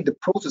automate the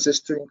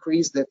processes to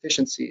increase the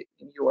efficiency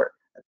in your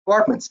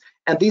departments.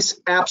 And these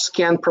apps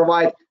can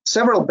provide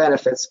several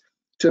benefits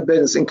to a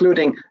business,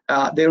 including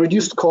the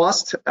reduced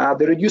cost,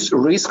 the reduced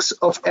risks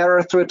of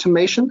error through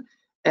automation,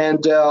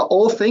 and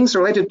all things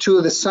related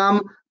to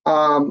some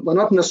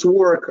monotonous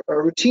work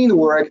or routine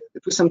work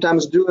that we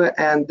sometimes do,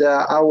 and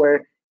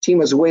our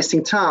team is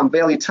wasting time,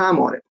 value time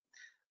on it.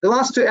 The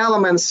last two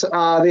elements,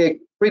 they're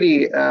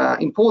pretty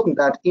important,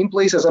 that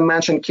employees, as I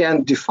mentioned,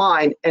 can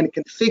define and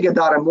configure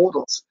data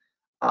models,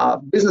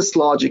 business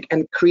logic,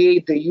 and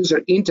create the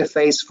user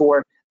interface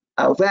for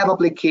web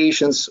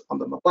applications on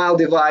the mobile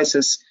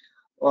devices.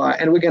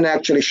 And we're going to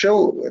actually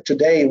show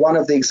today one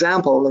of the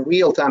example, a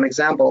real-time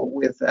example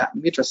with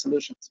Mitra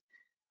solutions.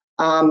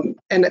 And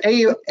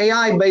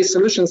AI-based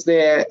solutions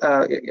there,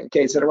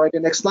 okay, so right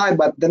in the next slide,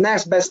 but the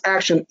next best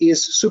action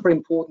is super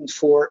important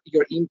for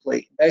your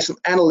employee based on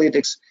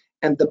analytics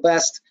and the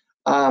best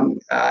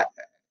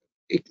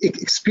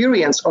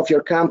experience of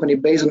your company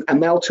based on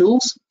ML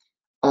tools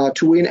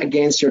to win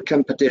against your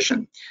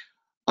competition.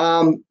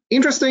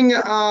 Interesting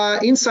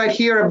insight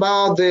here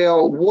about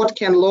what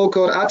can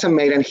low-code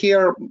automate. And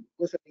here,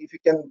 listen, if you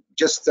can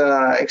just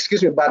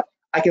excuse me, but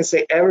I can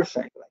say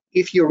everything.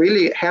 If you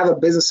really have a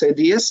business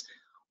ideas,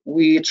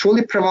 we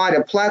truly provide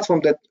a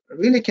platform that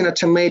really can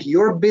automate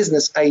your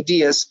business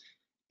ideas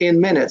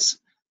in minutes.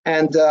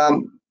 And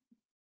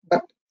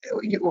but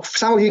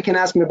some of you can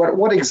ask me, but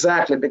what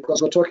exactly?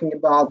 Because we're talking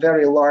about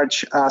very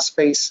large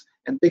space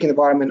and big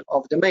environment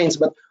of domains.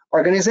 But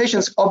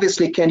organizations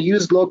obviously can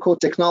use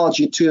low-code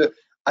technology to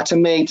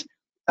automate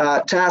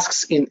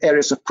tasks in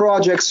areas of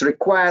projects,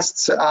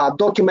 requests,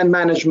 document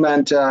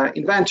management,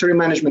 inventory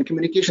management,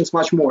 communications,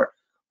 much more.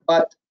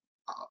 But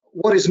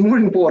what is more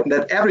important,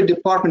 that every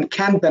department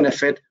can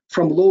benefit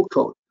from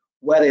low-code,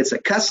 whether it's a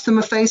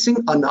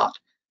customer-facing or not.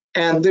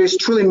 And there's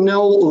truly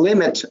no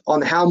limit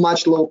on how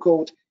much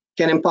low-code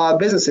can empower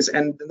businesses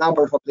and the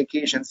number of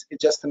applications.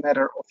 It's just a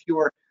matter of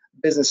your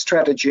business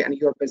strategy and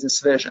your business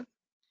vision.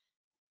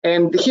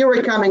 And here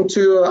we're coming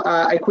to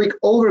a quick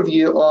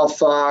overview of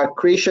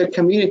Creatio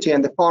community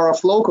and the power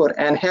of low-code,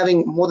 and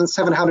having more than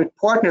 700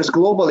 partners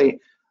globally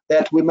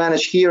that we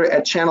manage here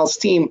at Channels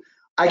team.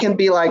 I can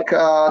be like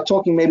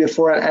talking maybe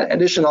for an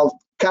additional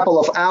couple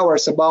of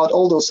hours about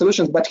all those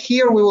solutions, but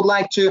here we would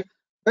like to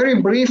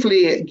very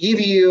briefly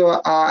give you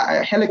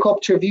a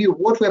helicopter view of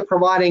what we're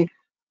providing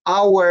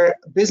our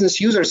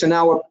business users and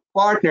our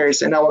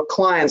partners and our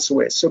clients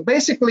with. So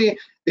basically,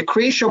 the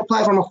Creatio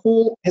platform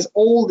whole has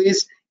all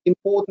these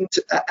important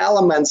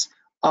elements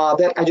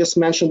that I just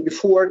mentioned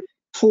before.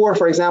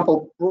 For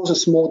example,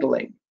 process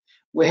modeling.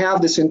 We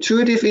have this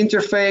intuitive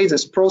interface,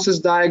 this process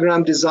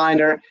diagram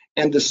designer,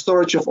 and the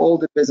storage of all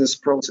the business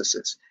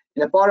processes.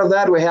 And a part of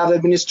that, we have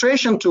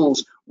administration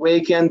tools where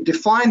you can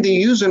define the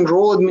user and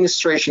role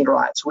administration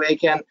rights, where you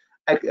can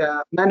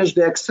manage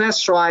the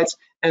access rights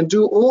and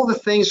do all the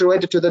things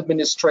related to the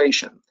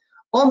administration.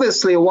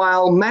 Obviously,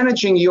 while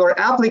managing your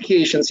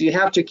applications, you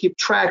have to keep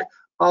track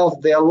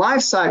of the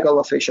life cycle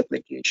of each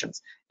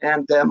applications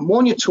and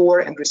monitor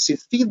and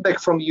receive feedback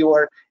from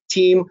your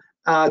team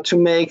to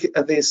make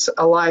this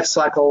life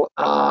cycle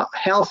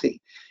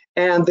healthy.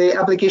 And the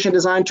application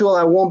design tool,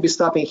 I won't be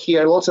stopping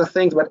here, lots of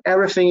things, but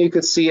everything you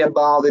could see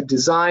about the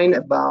design,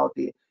 about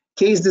the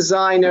case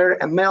designer,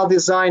 ML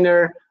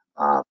designer,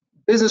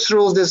 business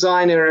rules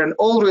designer, and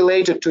all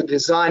related to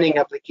designing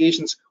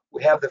applications.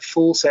 We have the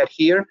full set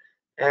here.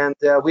 And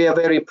we are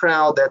very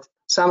proud that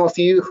some of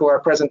you who are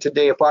present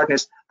today,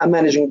 partners, are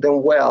managing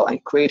them well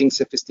and creating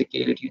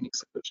sophisticated, unique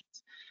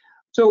solutions.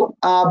 So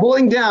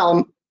boiling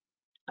down,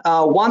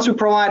 once we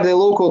provide the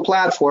local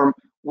platform,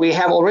 we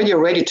have already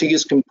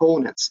ready-to-use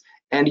components,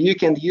 and you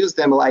can use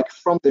them like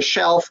from the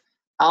shelf,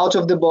 out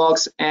of the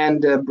box,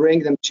 and bring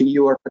them to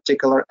your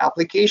particular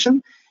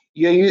application.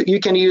 You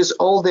can use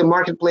all the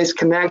marketplace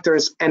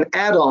connectors and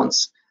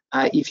add-ons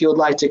if you would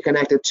like to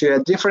connect it to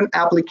different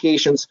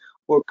applications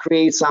or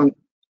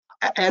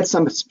add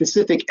some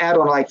specific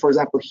add-on, like for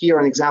example, here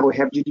an example, we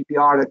have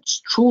GDPR that's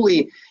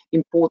truly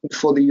important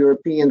for the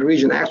European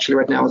region. Actually,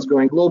 right now it's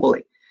going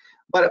globally.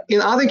 But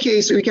in other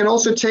cases, we can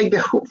also take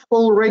the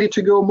full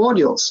ready-to-go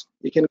modules.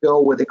 You can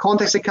go with the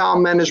context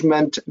account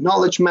management,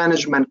 knowledge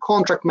management,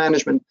 contract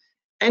management.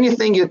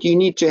 Anything that you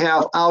need to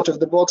have out of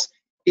the box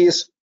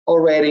is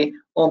already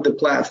on the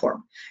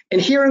platform. And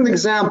here an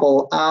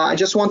example, I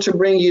just want to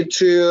bring you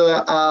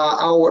to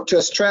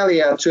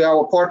Australia, to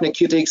our partner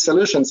QTX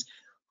Solutions,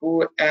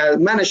 who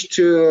managed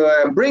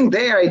to bring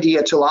their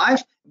idea to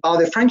life about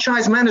the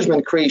franchise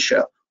management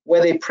Creatio,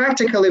 where they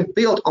practically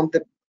built on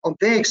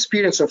their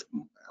experience of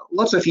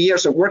lots of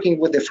years of working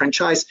with the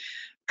franchise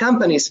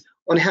companies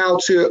on how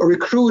to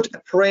recruit,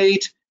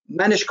 operate,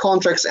 manage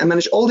contracts, and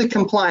manage all the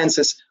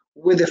compliances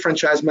with the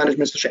franchise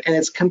management solution. And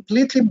it's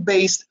completely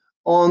based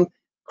on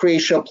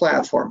Creatio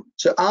platform.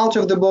 So out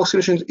of the box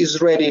solution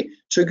is ready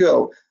to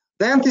go.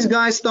 Then these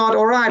guys thought,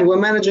 all right, we're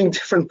managing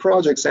different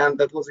projects, and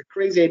that was a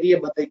crazy idea,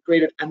 but they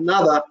created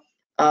another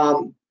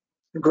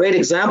great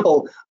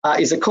example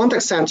is a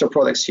contact center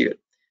product suite.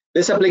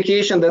 This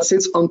application that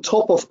sits on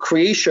top of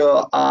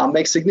Creatio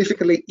makes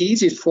significantly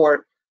easy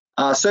for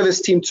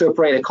service team to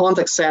operate a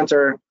contact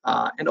center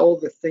and all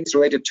the things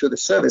related to the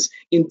service.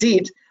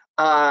 Indeed,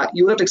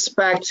 you would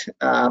expect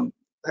a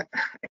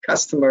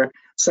customer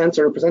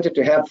center representative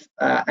to have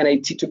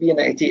to be an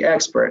IT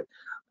expert.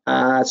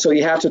 So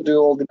you have to do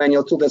all the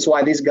manual tool. That's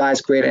why these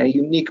guys create a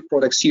unique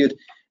product suite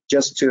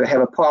just to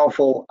have a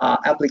powerful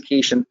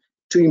application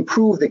to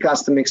improve the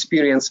customer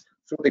experience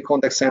through the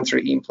contact center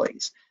in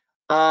place.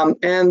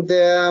 And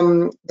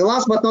the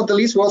last but not the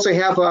least, we also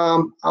have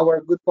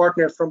our good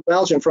partner from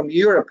Belgium, from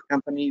Europe,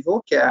 company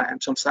Vokia,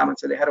 and Tom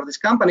Simons, the head of this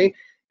company,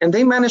 and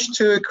they managed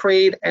to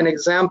create an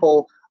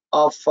example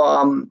of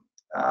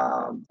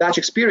Dutch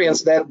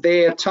experience that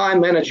their time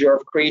manager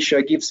of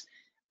Creatio gives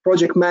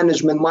project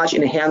management much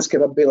enhanced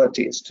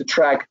capabilities to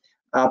track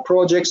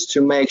projects,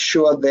 to make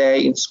sure they're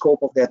in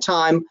scope of their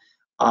time.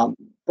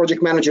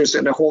 Project managers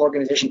in the whole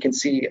organization can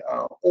see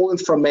all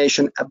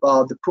information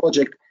about the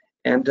project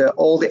and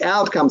all the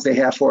outcomes they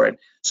have for it.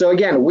 So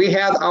again, we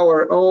had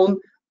our own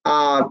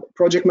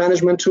project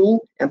management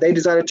tool, and they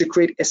decided to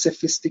create a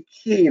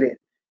sophisticated,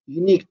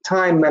 unique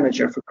time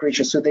manager for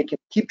Creatio so they can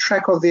keep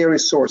track of their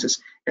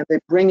resources and they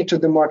bring it to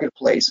the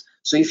marketplace.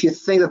 So if you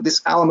think that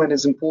this element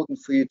is important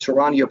for you to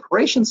run your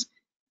operations,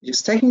 you're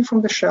just taking it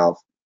from the shelf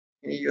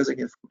and you're using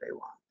it from day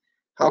one.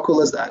 How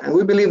cool is that? And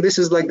we believe this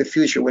is like the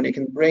future, when you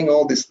can bring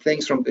all these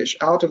things from this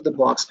out of the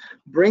box,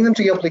 bring them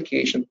to your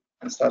application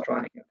and start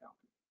running it down.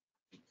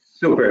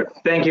 Super.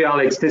 Thank you,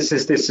 Alex. This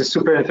is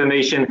super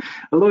information.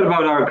 A lot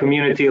about our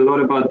community, a lot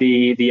about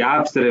the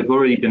apps that have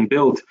already been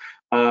built.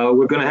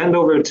 We're going to hand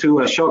over to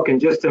Ashok in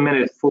just a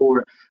minute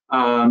for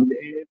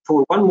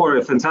one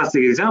more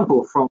fantastic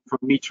example from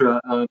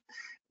Mitra.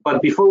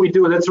 But before we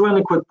do, let's run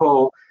a quick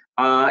poll.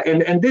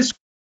 And this is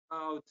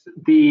about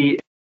the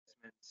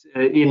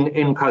investments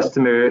in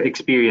customer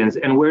experience,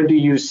 and where do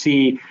you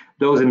see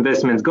those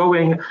investments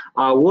going?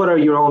 What are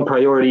your own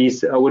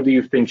priorities? What do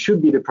you think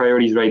should be the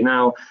priorities right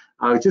now?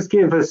 Just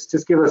give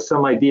us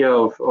some idea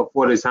of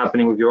what is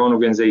happening with your own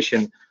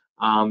organization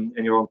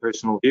and your own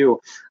personal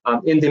view.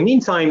 In the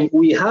meantime,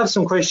 we have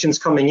some questions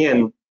coming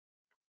in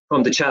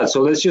from the chat,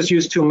 so let's just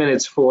use 2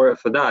 minutes for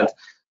that.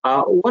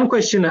 One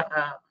question,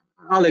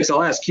 Alex,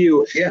 I'll ask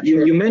you. Yeah,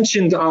 sure. You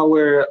mentioned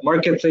our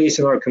marketplace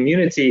and our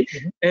community,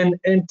 and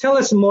tell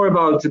us more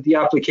about the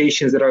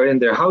applications that are in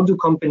there. How do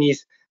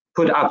companies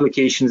put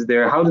applications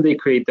there? How do they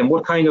create them?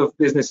 What kind of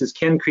businesses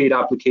can create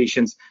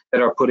applications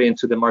that are put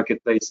into the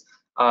marketplace?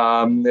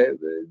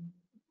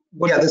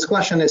 This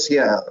question is,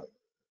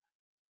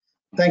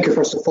 thank you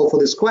first of all for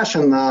this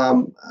question.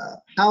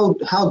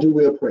 How do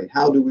we operate?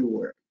 How do we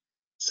work?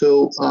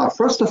 So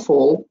first of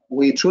all,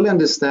 we truly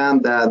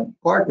understand that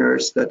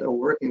partners that are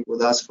working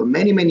with us for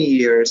many, many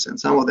years, and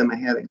some of them are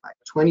having like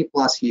 20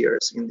 plus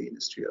years in the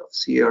industry of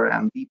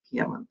CRM,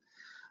 BPM, and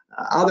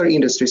other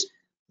industries,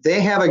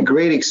 they have a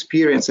great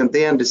experience and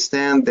they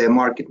understand their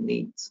market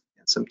needs.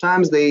 And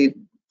sometimes they,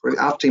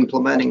 after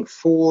implementing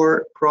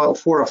four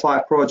or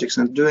five projects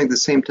and doing the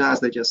same task,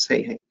 they just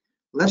say, hey,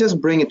 let's just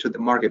bring it to the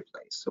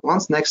marketplace. So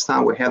once next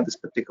time we have this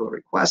particular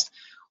request,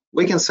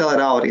 we can sell it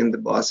out in the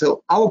box.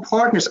 So our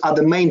partners are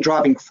the main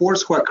driving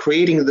force who are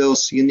creating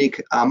those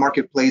unique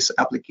marketplace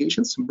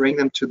applications and bring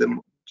them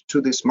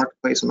to this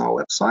marketplace on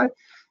our website.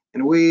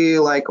 And we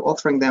like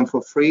offering them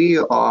for free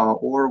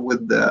or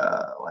with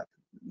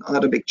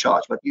not a big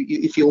charge. But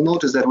if you'll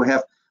notice that we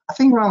have, I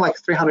think, around like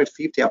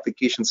 350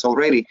 applications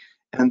already.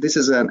 And this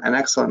is an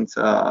excellent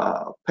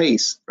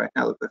pace right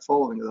now that we're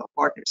following with our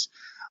partners.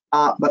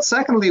 But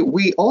secondly,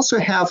 we also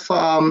have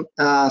some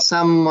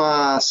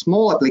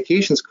small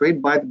applications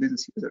created by the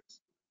business users.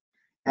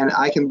 And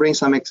I can bring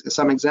some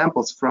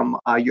examples from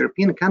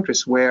European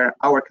countries where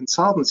our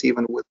consultants,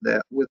 even with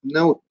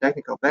no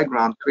technical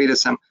background, created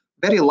some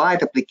very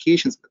light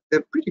applications, but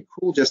they're pretty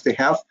cool just to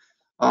have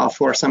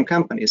for some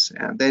companies.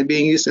 And they're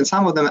being used, and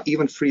some of them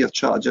even free of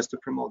charge, just to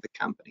promote the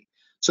company.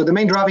 So the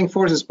main driving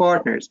force is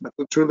partners, but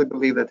we truly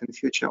believe that in the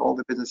future, all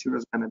the business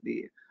users are going to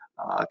be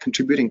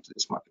contributing to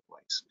this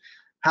marketplace.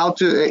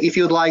 If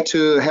you'd like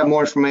to have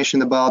more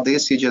information about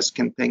this, you just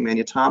can ping me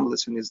anytime.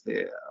 Listen is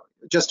there.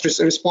 Just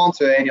respond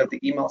to any of the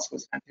emails we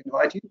sent to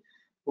invite you.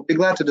 We'll be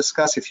glad to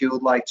discuss if you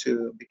would like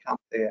to become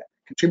a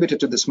contributor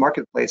to this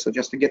marketplace. So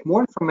just to get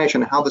more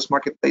information on how this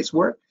marketplace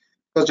works,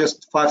 because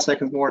just 5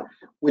 seconds more,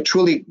 we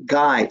truly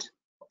guide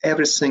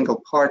every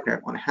single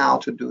partner on how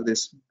to do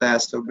this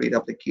best of breed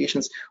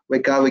applications.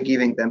 We're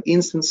giving them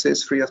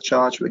instances free of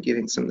charge. We're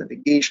giving some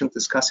navigation,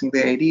 discussing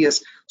the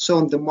ideas. So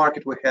on the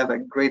market, we have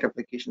great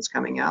applications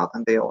coming out,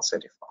 and they are all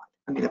certified.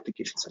 I mean,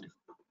 application certified.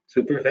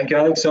 Super, thank you,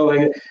 Alex. So,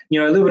 a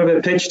little bit of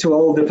a pitch to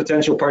all the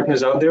potential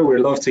partners out there. We'd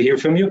love to hear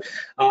from you.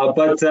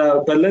 But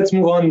let's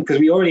move on, because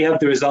we already have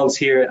the results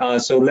here.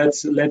 So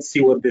let's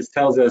see what this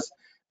tells us.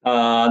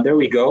 There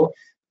we go.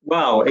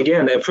 Wow,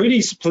 again, a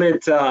pretty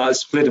split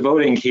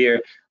voting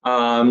here.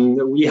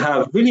 We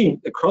have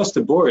really across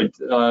the board.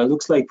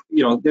 Looks like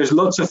there's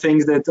lots of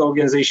things that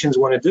organizations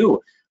want to do,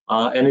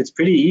 and it's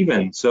pretty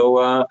even.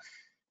 So,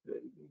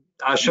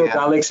 Ashok,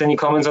 Yeah. Alex, any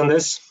comments on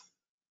this?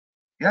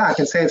 Yeah, I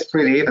can say it's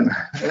pretty even.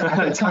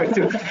 It's hard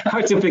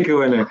to pick a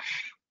winner.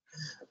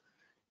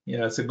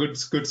 Yeah, it's a good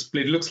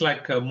split. Looks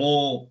like a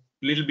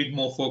little bit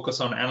more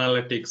focus on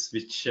analytics,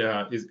 which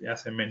is,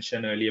 as I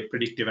mentioned earlier,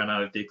 predictive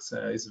analytics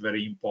is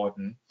very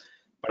important.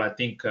 But I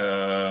think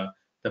the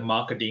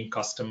marketing,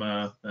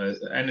 customer,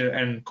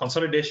 and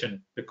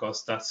consolidation,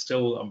 because that's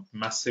still a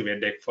massive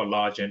headache for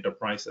large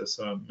enterprises.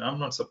 So I'm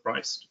not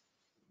surprised.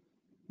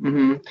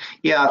 Mm-hmm.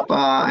 Yeah,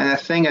 and I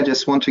think I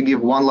just want to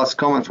give one last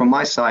comment from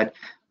my side,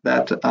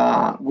 that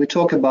we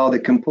talk about the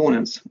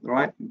components,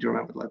 right? Do you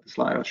remember like the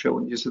slide I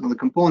showed you? The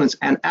components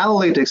and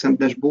analytics and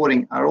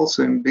dashboarding are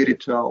also embedded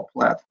to our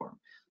platform.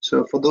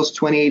 So for those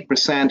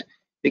 28%,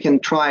 you can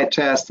try,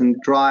 test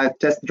drive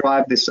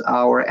this,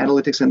 our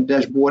analytics and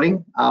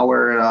dashboarding,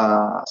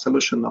 our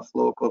solution of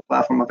low-code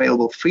platform,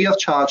 available free of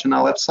charge on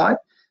our website.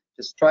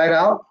 Just try it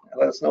out and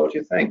let us know what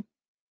you think.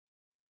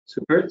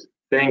 Super,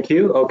 thank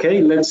you.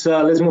 Okay, let's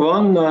move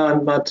on.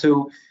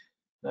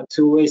 Not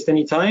to waste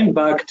any time.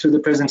 Back to the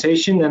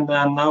presentation, and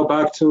then now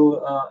back to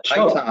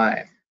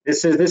Ashok.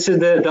 This is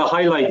the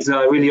highlights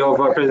really of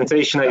our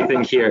presentation, I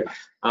think here.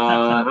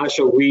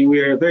 Ashok, we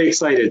are very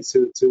excited for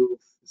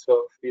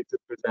you to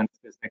present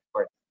this next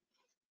part.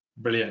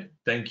 Brilliant,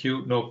 thank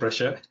you. No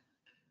pressure.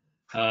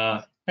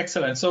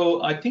 Excellent.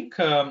 So I think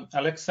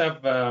Alex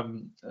have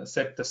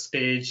set the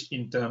stage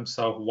in terms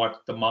of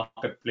what the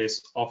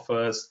marketplace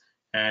offers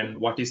and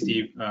what is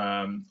the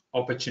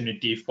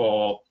opportunity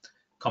for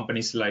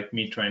companies like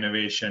Mitra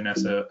Innovation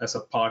as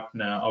a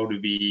partner. How do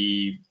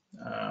we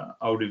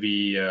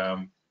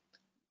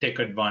take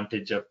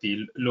advantage of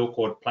the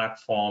low-code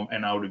platform,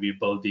 and how do we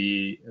build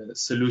the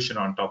solution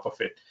on top of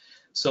it?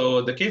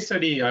 So the case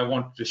study I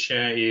wanted to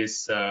share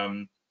is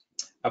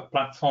a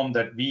platform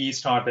that we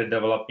started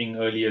developing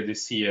earlier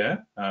this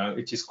year,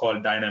 which is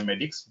called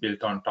Dynamedics,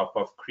 built on top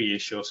of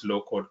Creatio's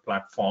low-code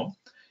platform.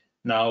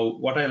 Now,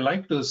 what I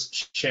like to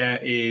share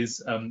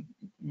is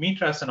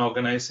Mitra as an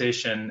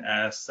organization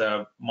has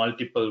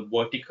multiple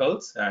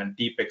verticals and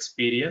deep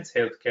experience.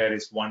 Healthcare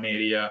is one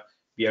area.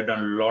 We have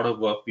done a lot of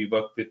work. We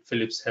work with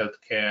Philips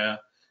Healthcare.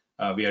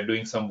 We are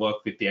doing some work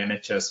with the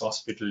NHS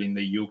hospital in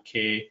the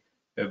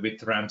UK,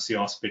 with Ramsay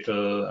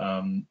Hospital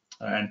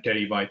and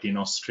Terry White in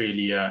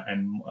Australia.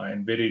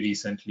 And very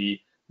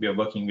recently, we are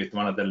working with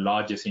one of the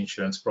largest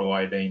insurance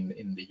provider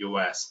in the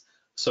US.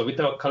 So with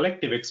our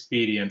collective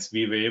experience,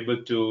 we were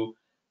able to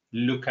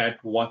look at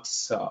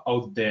what's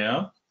out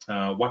there,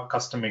 what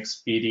customer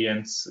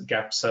experience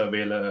gaps are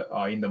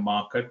available in the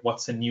market,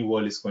 what's a new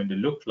world is going to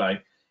look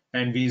like.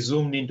 And we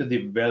zoomed into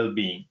the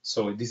well-being.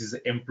 So this is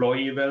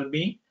employee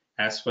well-being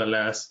as well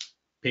as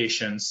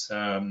patients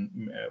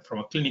from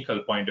a clinical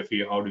point of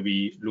view. How do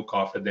we look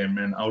after them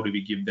and how do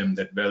we give them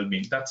that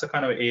well-being? That's the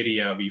kind of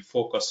area we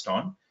focused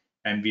on.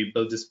 And we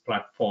built this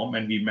platform,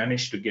 and we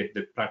managed to get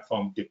the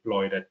platform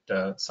deployed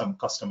at some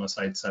customer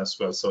sites as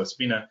well. So it's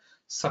been a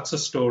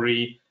success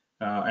story,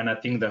 and I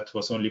think that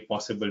was only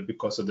possible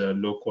because of the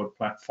low-code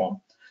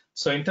platform.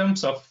 So in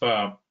terms of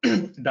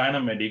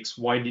Dynamedics,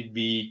 why did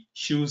we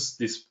choose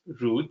this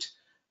route?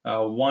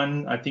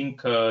 One, I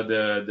think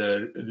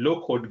the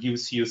low-code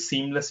gives you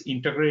seamless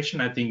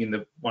integration. I think in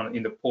the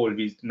poll,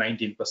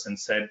 19%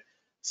 said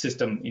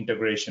system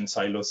integration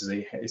silos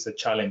is a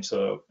challenge.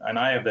 So, and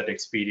I have that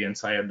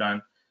experience. I have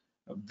done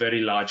a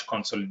very large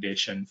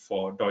consolidation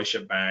for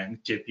Deutsche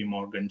Bank, JP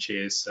Morgan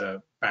Chase,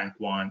 Bank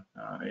One.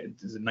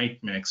 It's a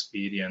nightmare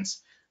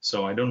experience.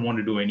 So I don't want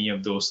to do any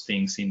of those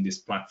things in this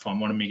platform.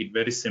 I want to make it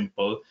very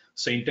simple.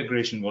 So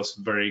integration was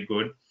very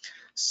good.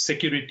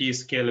 Security,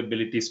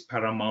 scalability is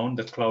paramount.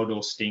 The cloud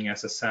hosting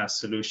as a SaaS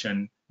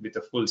solution with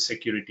a full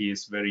security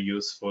is very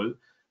useful.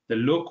 The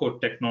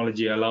low-code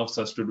technology allows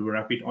us to do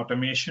rapid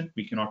automation.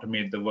 We can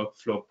automate the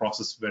workflow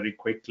process very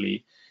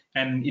quickly.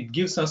 And it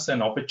gives us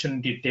an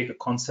opportunity to take a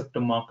concept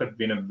to market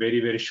in a very,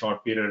 very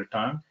short period of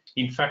time.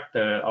 In fact,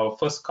 our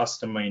first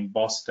customer in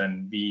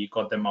Boston, we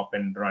got them up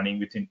and running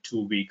within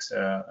 2 weeks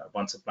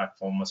once the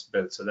platform was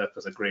built. So that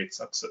was a great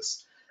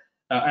success.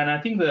 And I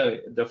think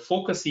the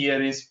focus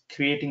here is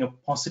creating a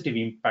positive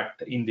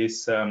impact in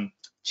this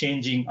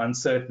changing,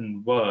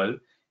 uncertain world.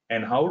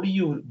 And how do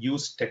you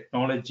use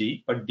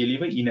technology but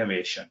deliver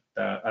innovation?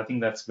 I think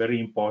that's very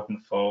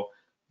important for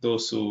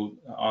those who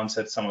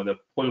answered some of the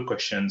poll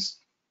questions.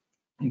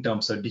 in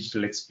terms of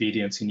digital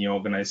experience in your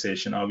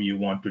organization, how you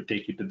want to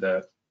take it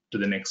to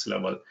the next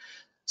level.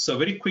 So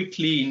very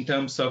quickly, in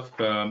terms of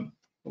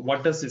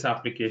what does this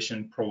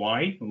application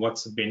provide?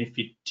 What's the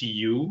benefit to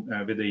you,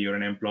 whether you're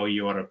an employee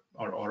or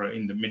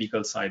in the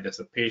medical side as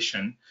a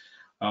patient?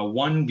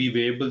 One, we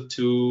were able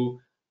to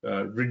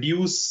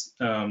reduce,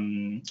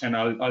 and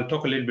I'll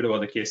talk a little bit about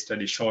the case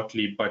study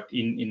shortly, but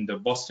in the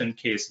Boston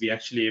case, we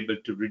actually able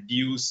to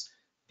reduce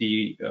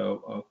the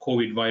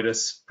COVID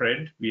virus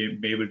spread. We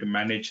were able to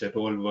manage that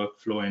whole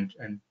workflow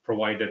and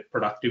provided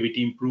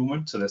productivity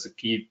improvement. So that's a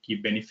key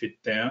benefit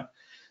there.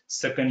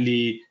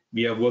 Secondly,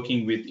 we are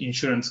working with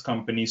insurance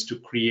companies to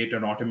create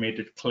an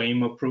automated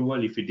claim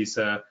approval if it is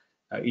a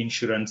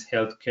insurance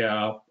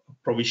healthcare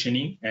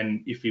provisioning,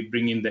 and if we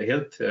bring in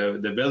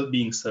the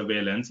well-being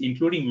surveillance,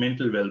 including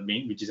mental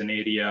well-being, which is an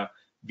area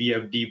we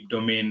have deep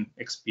domain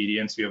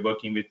experience. We are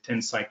working with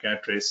 10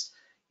 psychiatrists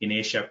in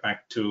Asia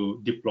Pac to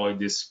deploy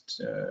this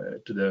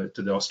to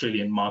the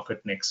Australian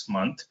market next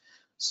month.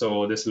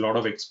 So there's a lot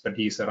of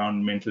expertise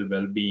around mental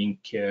well-being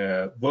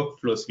care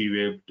workflows we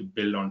were able to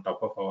build on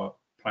top of our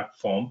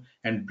platform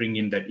and bring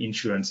in that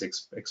insurance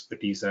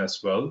expertise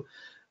as well.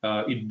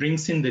 It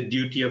brings in the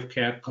duty of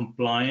care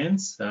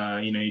compliance.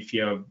 If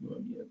you have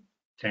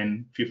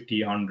 10,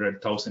 50, 100,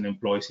 1,000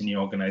 employees in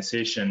your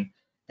organization,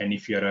 and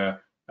if you're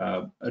a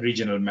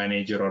regional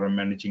manager or a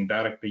managing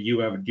director, you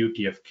have a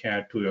duty of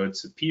care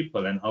towards the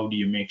people, and how do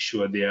you make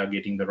sure they are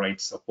getting the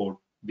right support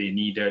they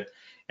needed?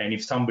 And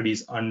if somebody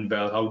is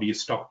unwell, how do you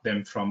stop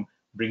them from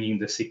bringing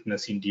the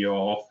sickness into your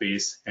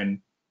office and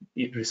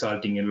it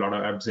resulting in a lot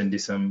of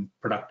absenteeism,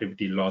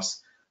 productivity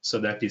loss? So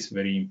that is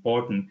very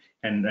important,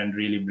 and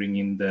really bring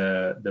in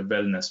the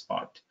wellness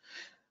part.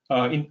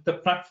 In the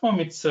platform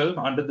itself,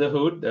 under the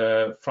hood,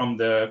 from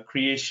the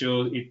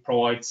Creatio, it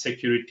provides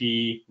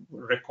security,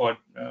 record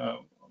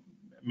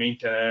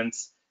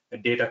maintenance,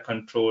 data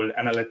control,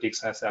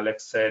 analytics, as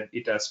Alex said.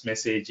 It has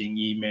messaging,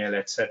 email,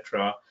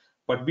 etc.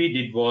 What we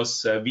did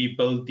was we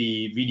built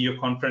the video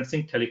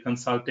conferencing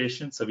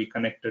teleconsultation. So we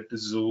connected to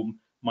Zoom,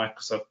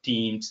 Microsoft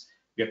Teams.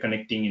 We are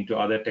connecting into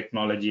other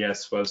technology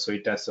as well. So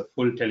it has a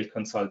full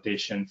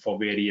teleconsultation for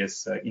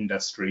various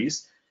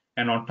industries.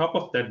 And on top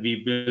of that,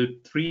 we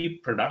built 3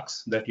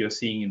 products that you're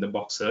seeing in the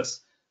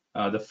boxes.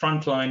 The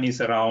front line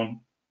is around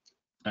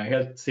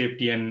health,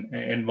 safety, and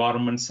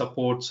environment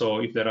support. So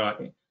if there are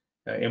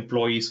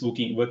employees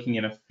working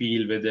in a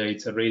field, whether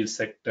it's a rail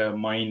sector,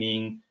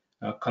 mining,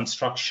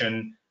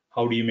 construction,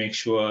 how do you make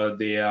sure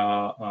they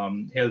are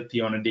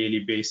healthy on a daily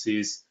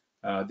basis?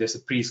 There's a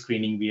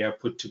pre-screening we have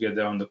put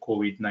together on the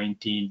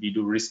COVID-19. We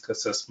do risk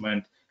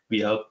assessment. We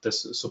help the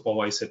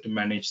supervisor to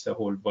manage the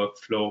whole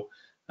workflow.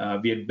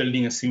 We are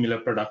building a similar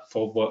product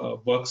for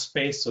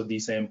workspace. So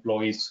these are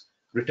employees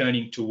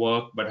returning to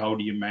work, but how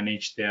do you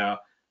manage their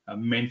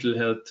mental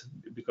health?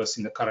 Because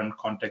in the current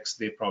context,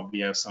 they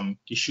probably have some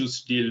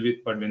issues to deal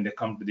with, but when they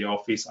come to the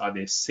office, are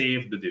they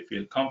safe? Do they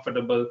feel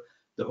comfortable?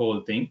 The whole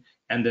thing.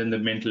 And then the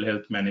mental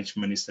health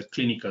management is the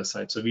clinical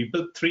side. So we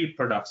built 3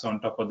 products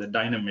on top of the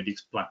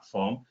Dynamedics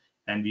platform,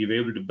 and we were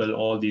able to build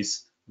all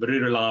these very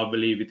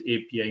reliably with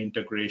API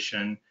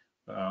integration,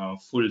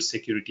 full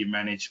security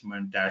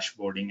management,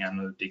 dashboarding,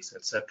 analytics,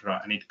 etc.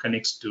 And it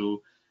connects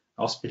to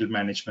hospital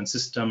management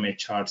system,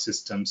 HR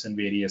systems, and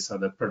various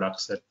other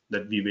products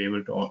that we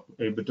were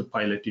able to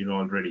pilot in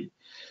already.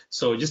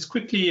 So just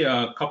quickly,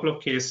 a couple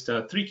of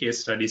 3 case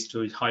studies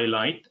to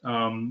highlight.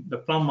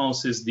 The Plum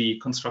House is the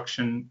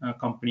construction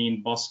company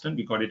in Boston.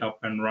 We got it up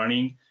and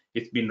running.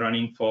 It's been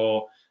running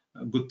for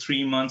a good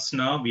 3 months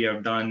now. We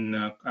have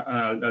done,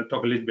 I'll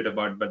talk a little bit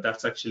about it, but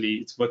that's actually,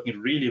 it's working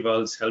really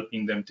well. It's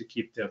helping them to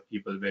keep their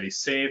people very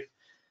safe.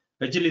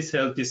 Agilis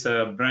Health is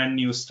a brand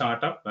new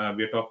startup.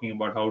 We're talking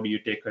about how do you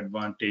take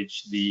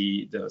advantage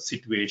the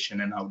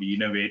situation and how do you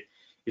innovate.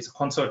 It's a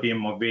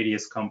consortium of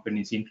various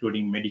companies,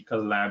 including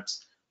medical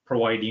labs,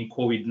 providing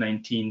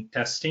COVID-19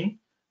 testing.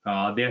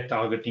 They're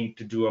targeting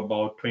to do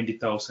about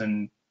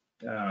 20,000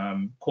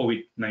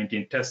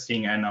 COVID-19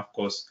 testing, and of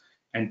course,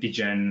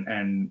 antigen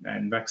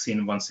and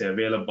vaccine once they're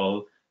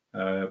available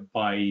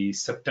by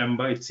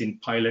September. It's in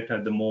pilot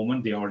at the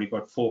moment. They already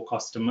got 4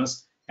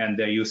 customers, and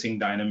they're using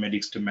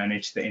Dynamedics to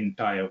manage the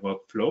entire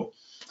workflow.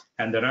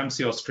 And the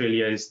Ramsay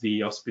Australia is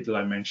the hospital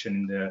I mentioned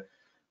in the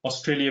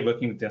Australia,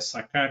 working with their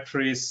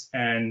psychiatrists,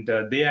 and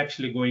they're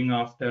actually going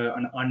after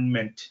an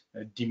unmet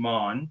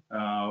demand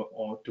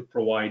or to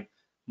provide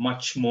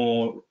much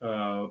more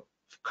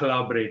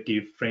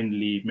collaborative,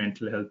 friendly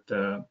mental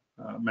health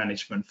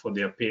management for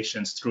their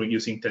patients through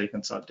using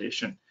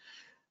teleconsultation.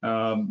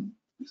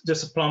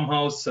 Just a Plum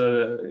House,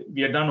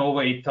 we have done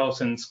over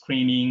 8,000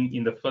 screening.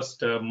 In the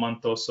first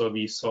month or so,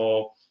 we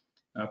saw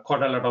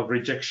quite a lot of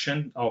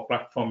rejection. Our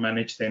platform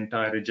managed the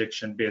entire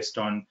rejection based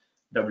on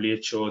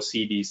WHO,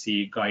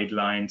 CDC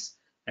guidelines,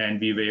 and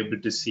we were able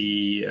to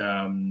see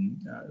a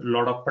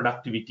lot of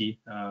productivity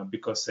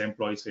because the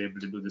employees were able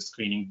to do the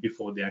screening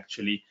before they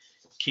actually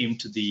came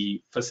to the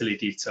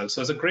facility itself.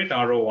 So it's a great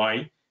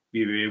ROI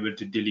we were able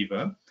to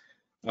deliver.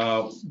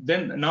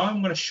 Then now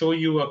I'm going to show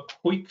you a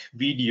quick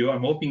video.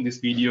 I'm hoping this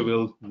video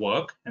will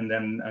work, and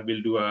then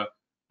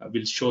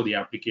we'll show the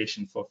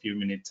application for a few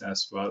minutes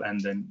as well.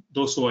 And then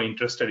those who are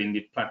interested in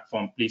the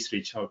platform, please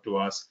reach out to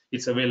us.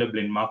 It's available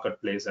in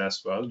Marketplace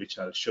as well, which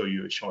I'll show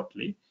you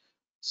shortly.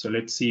 So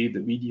let's see if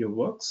the video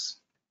works.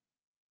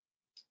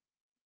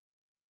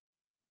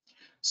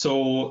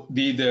 So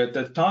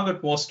the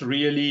target was to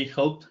really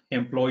help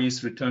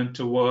employees return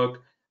to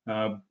work,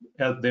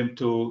 help them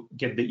to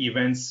get the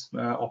events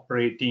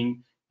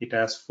operating. It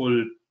has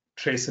full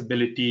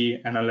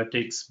traceability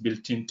analytics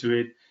built into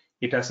it.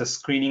 It has a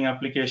screening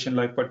application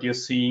like what you're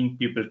seeing.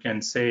 People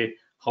can say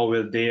how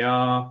well they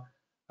are.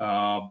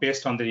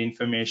 Based on the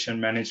information,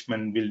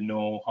 management will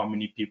know how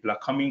many people are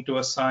coming to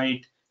a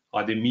site.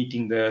 Are they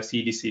meeting the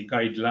CDC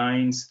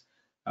guidelines?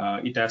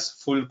 It has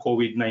full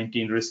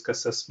COVID-19 risk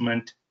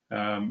assessment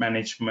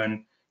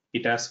management.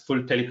 It has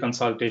full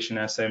teleconsultation,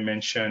 as I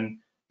mentioned.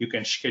 You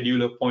can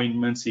schedule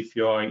appointments if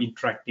you're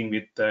interacting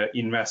with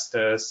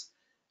investors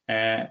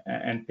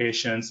and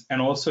patients. And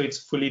also it's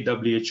fully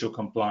WHO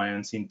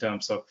compliance in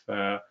terms of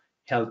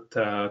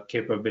health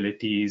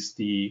capabilities,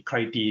 the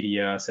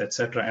criteria,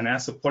 etc. And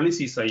as the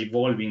policies are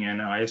evolving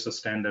and ISO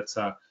standards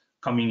are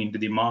coming into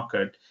the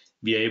market,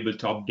 we are able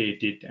to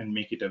update it and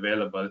make it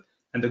available.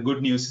 And the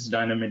good news is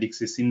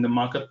Dynamedics is in the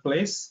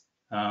marketplace.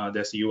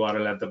 There's a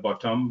URL at the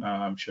bottom.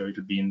 I'm sure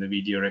it'll be in the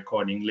video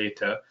recording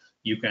later.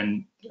 You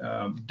can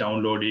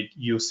download it,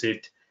 use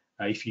it.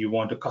 If you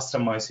want to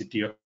customize it to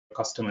your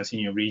customers in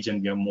your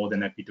region, we are more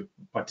than happy to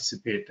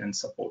participate and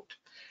support.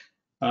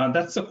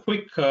 That's a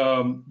quick,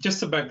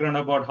 just a background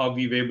about how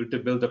we were able to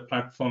build the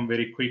platform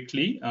very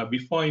quickly.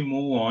 Before I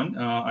move on,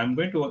 I'm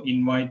going to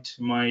invite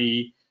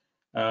my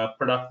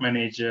product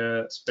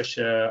manager,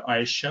 Special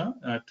Aisha,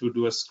 to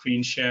do a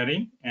screen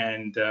sharing.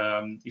 And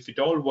if it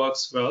all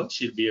works well,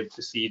 she'll be able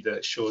to see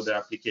show the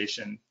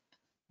application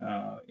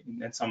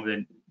and some of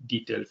the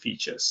detailed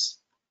features.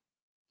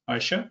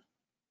 Aisha?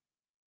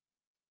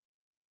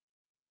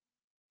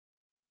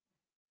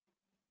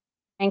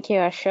 Thank you,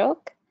 Ashok.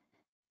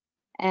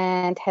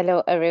 And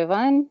hello,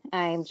 everyone.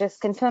 I'm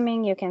just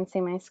confirming you can see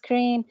my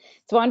screen.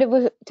 It's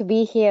wonderful to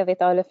be here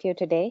with all of you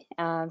today.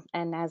 And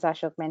as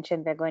Ashok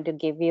mentioned, we're going to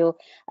give you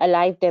a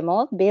live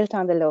demo built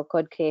on the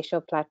low-code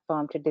Creatio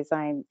platform to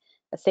design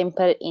a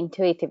simple,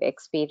 intuitive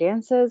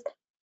experiences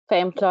for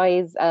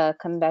employees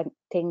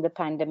combating the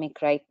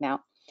pandemic right now.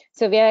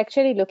 So we are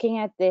actually looking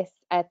at this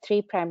at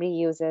three primary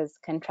users: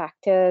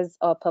 contractors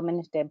or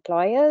permanent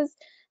employers,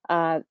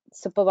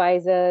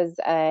 supervisors,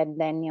 and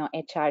then your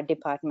HR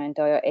department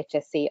or your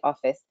HSC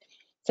office.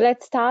 So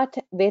let's start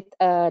with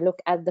a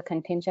look at the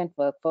contingent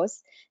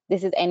workforce.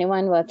 This is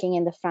anyone working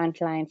in the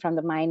front line, from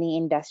the mining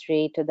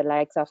industry to the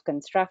likes of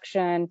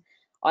construction,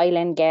 oil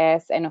and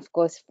gas, and of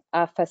course,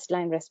 our first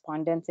line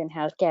respondents in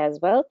healthcare as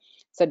well.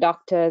 So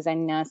doctors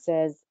and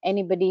nurses,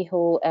 anybody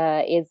who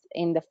is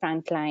in the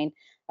front line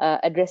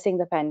addressing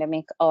the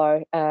pandemic,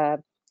 or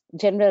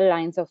general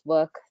lines of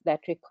work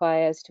that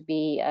requires to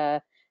be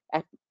at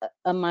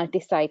a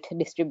multi-site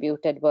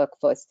distributed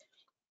workforce.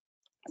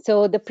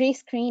 So the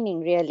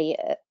pre-screening really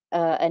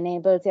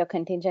enables your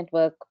contingent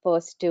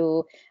workforce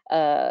to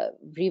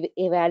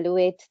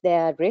evaluate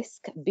their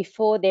risk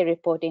before they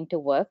report into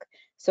work,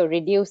 so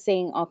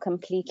reducing or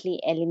completely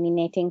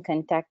eliminating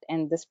contact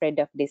and the spread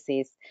of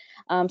disease.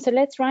 So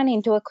let's run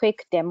into a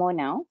quick demo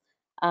now.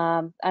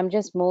 I'm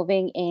just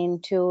moving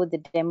into the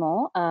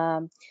demo.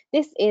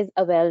 This is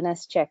a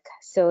wellness check.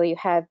 So you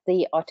have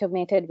the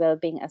automated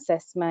well-being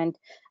assessment,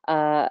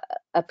 a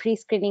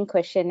pre-screening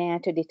questionnaire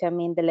to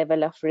determine the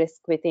level of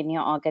risk within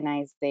your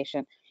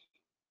organization.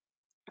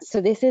 So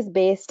this is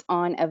based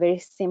on a very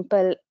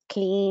simple,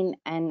 clean,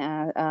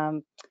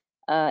 and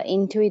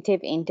intuitive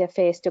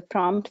interface to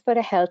prompt for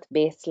a health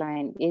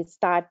baseline. You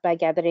start by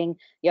gathering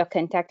your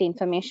contact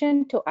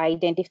information to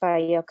identify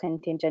your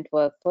contingent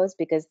workforce,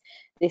 because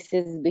this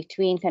is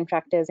between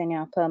contractors and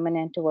your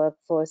permanent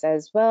workforce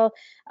as well.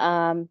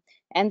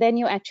 And then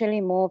you actually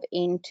move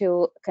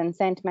into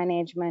consent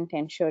management,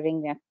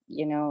 ensuring that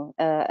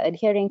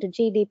adhering to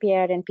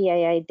GDPR and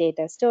PII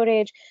data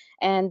storage.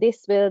 And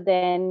this will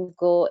then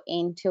go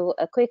into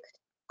a quick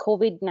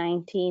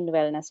COVID-19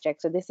 wellness check.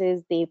 So this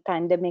is the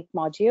pandemic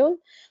module.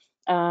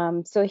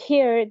 So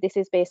here, this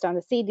is based on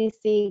the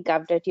CDC,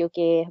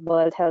 gov.uk,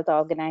 World Health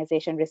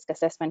Organization risk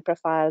assessment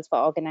profiles for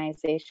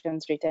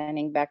organizations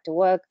returning back to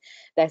work.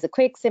 There's a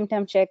quick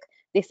symptom check.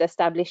 This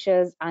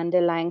establishes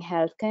underlying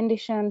health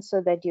conditions so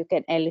that you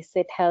can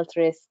elicit health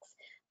risks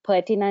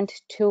pertinent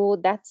to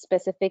that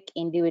specific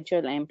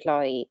individual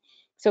employee.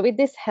 So with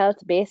this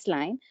health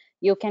baseline,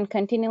 you can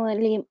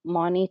continually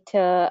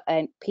monitor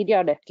and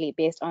periodically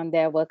based on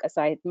their work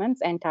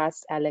assignments and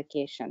task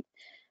allocation.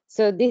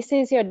 So this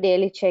is your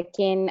daily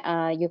check-in.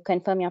 You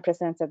confirm your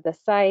presence at the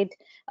site,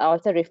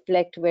 also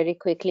reflect very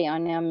quickly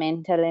on your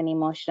mental and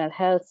emotional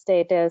health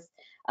status,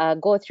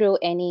 go through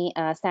any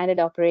standard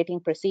operating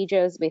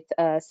procedures with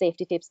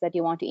safety tips that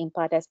you want to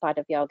impart as part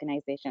of your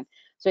organization.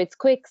 So it's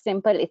quick,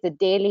 simple, it's a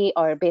daily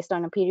or based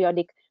on a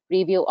periodic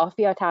review of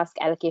your task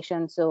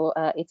allocation. So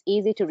it's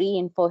easy to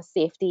reinforce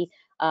safety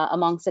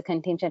amongst a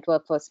contingent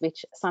workforce,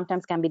 which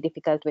sometimes can be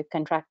difficult with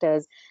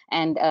contractors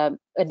and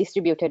a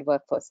distributed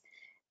workforce.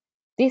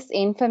 This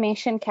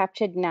information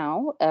captured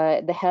now,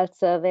 the health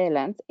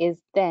surveillance, is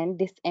then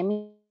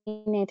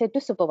disseminated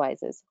to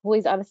supervisors, who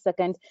is our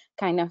second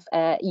kind of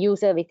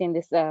user within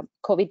this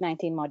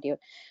COVID-19 module.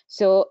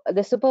 So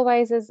the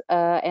supervisors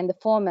and the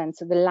foremen,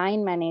 so the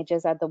line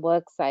managers at the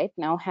work site,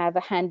 now have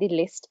a handy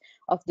list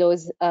of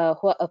those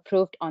who are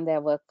approved on their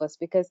workforce,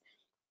 because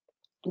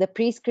the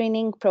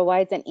pre-screening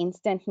provides an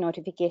instant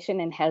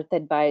notification and health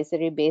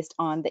advisory based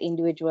on the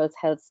individual's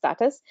health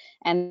status,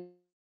 and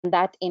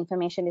that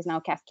information is now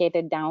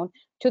cascaded down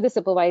to the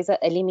supervisor,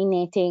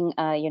 eliminating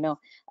a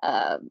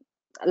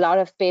lot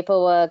of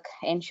paperwork,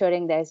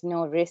 ensuring there's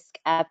no risk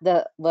at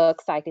the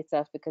work site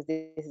itself, because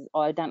this is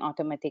all done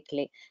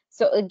automatically.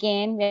 So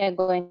again, we are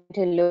going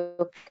to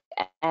look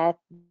at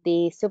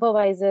the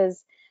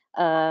supervisor's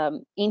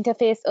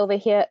interface over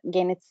here.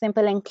 Again, it's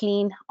simple and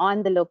clean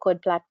on the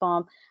low-code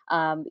platform.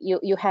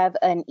 You have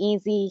an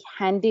easy,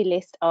 handy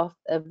list of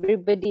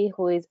everybody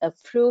who is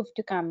approved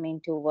to come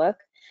into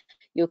work.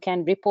 You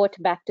can report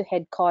back to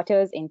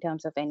headquarters in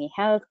terms of any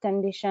health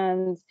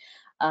conditions,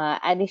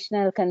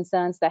 additional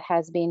concerns that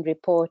has been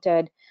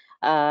reported.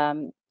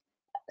 So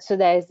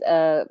there's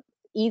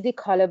easy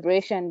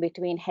collaboration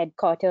between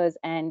headquarters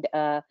and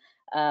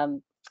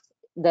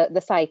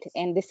the site,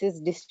 and this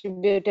is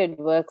distributed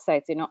work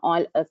sites,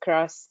 all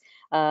across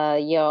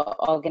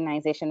your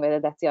organization, whether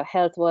that's your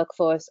health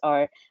workforce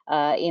or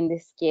in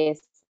this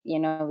case,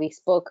 we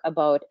spoke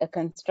about a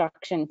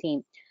construction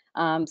team.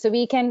 So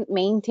we can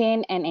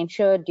maintain and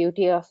ensure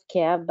duty of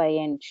care by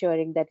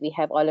ensuring that we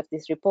have all of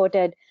this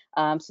reported.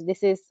 So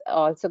this is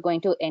also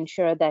going to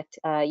ensure that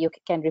you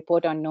can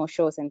report on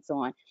no-shows and so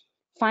on.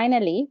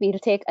 Finally, we'll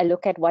take a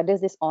look at what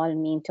does this all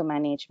mean to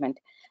management.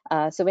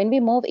 So when we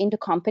move into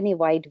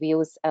company-wide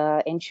views,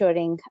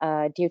 ensuring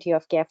duty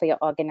of care for your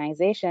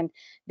organization,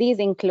 these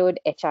include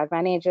HR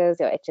managers,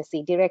 your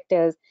HSC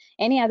directors,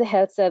 any other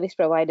health service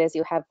providers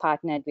you have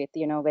partnered with,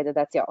 whether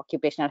that's your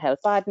occupational health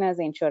partners,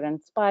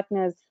 insurance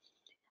partners.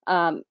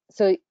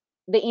 So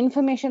the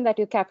information that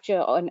you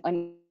capture on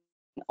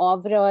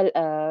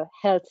overall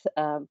health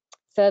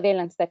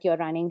surveillance that you're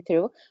running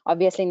through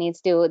obviously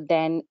needs to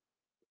then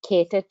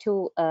cater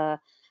to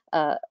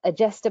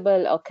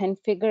adjustable or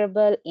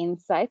configurable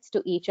insights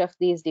to each of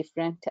these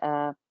different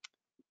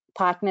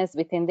partners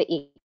within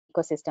the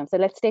ecosystem. So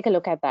let's take a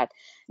look at that.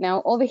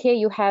 Now, over here,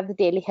 you have the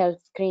daily health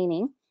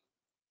screening.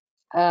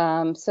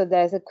 So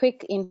there's a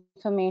quick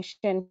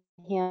information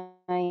here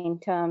in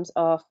terms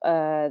of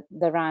the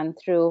run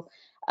through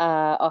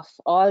of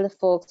all the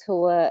folks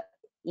who were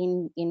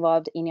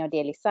involved in your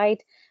daily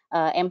site,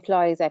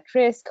 employees at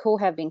risk who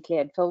have been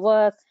cleared for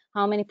work,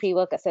 how many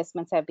pre-work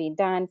assessments have been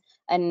done,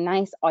 a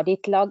nice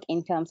audit log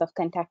in terms of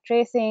contact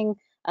tracing,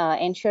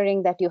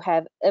 ensuring that you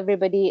have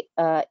everybody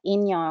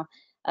in your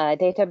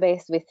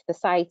database with the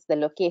sites, the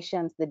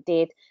locations, the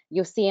date.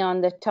 You see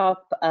on the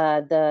top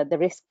the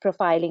risk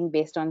profiling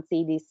based on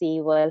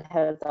CDC, World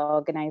Health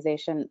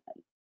Organization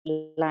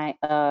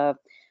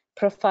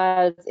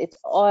profiles. It's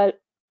all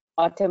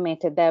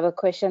automated. There were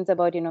questions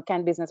about,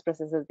 can business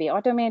processes be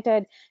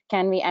automated?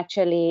 Can we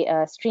actually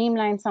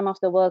streamline some of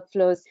the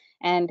workflows?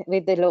 And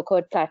with the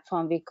low-code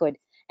platform, we could.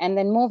 And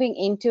then moving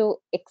into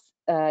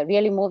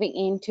really moving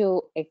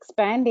into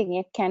expanding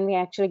it, can we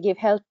actually give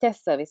health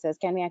test services?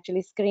 Can we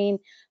actually screen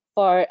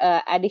for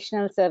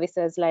additional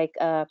services like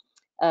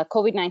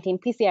COVID-19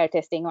 PCR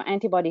testing or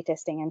antibody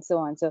testing and so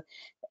on? So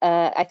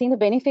I think the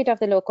benefit of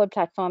the low-code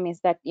platform is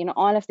that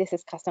all of this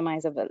is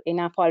customizable. In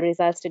our poll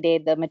results today,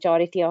 the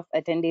majority of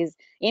attendees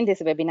in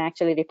this webinar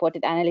actually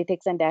reported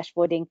analytics and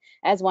dashboarding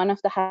as one of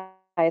the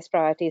highest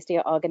priorities to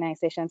your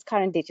organization's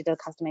current digital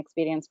customer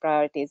experience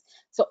priorities.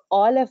 So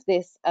all of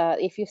this,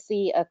 if you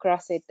see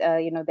across it,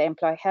 the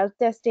employee health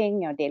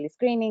testing, your daily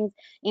screenings,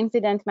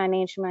 incident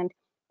management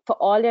for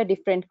all your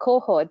different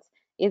cohorts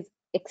is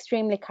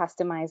extremely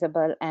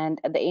customizable, and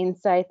the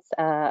insights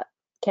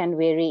can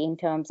vary in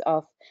terms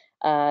of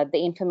the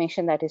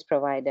information that is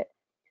provided.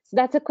 So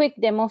that's a quick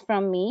demo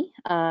from me,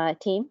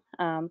 team.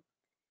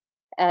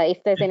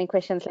 If there's any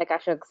questions, like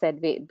Ashok said,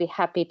 we'd be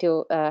happy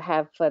to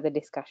have further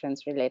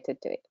discussions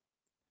related to it.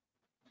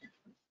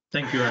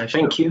 Thank you, Aisha.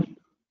 Thank you.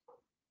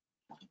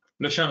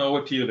 Lushan,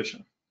 over to you,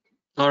 Lushan.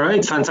 All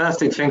right,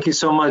 fantastic. Thank you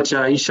so much,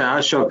 Aisha,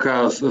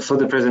 Ashok, for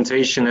the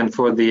presentation and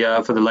for the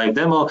live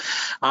demo.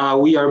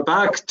 We are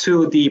back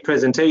to the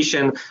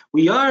presentation.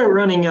 We are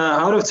running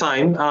out of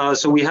time,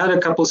 so we had a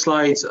couple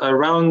slides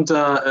around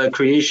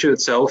Creatio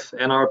itself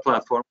and our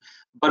platform,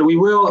 but we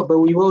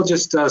will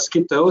just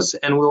skip those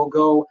and we'll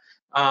go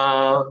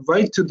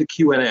right to the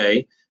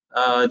Q&A.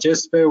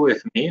 Just bear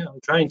with me. I'm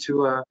trying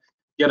to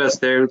get us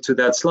there to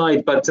that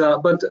slide, but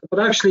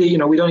actually,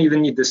 we don't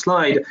even need the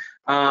slide.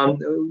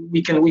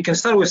 We can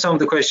start with some of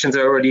the questions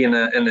that are already in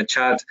the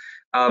chat,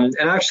 and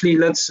actually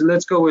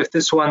let's go with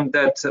this one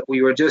that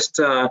we were just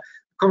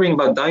covering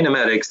about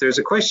Dynamatics. There's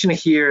a question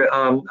here,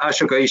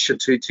 Ashok, Aisha,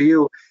 to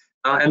you.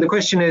 And the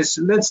question is,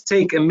 let's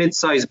take a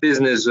mid-sized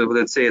business of,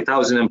 let's say,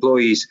 1,000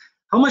 employees.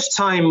 How much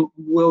time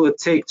will it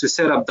take to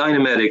set up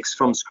Dynametics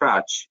from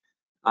scratch?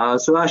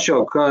 So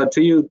Ashok,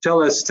 to you,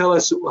 tell us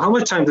how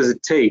much time does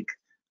it take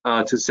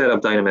to set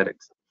up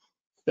Dynametics?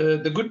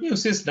 The good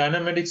news is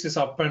Dynametics is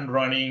up and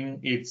running.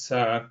 It's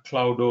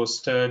cloud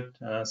hosted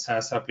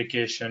SaaS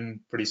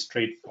application, pretty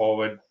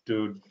straightforward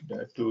to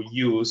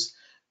use.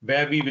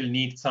 Where we will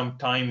need some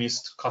time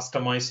is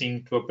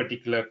customizing to a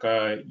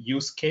particular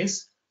use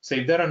case. So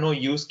if there are no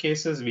use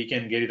cases, we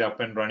can get it up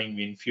and running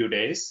in few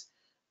days.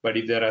 But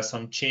if there are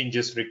some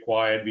changes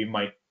required, we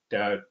might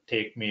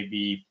take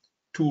maybe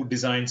 2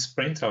 design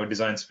sprints. Our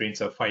design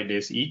sprints are 5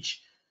 days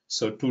each.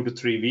 So 2 to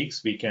 3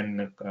 weeks, we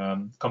can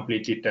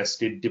completely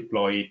test it,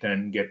 deploy it,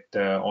 and get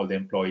all the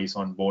employees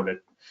onboarded.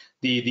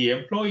 The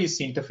employees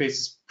interface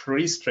is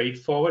pretty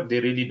straightforward. They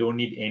really don't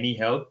need any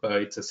help.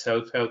 It's a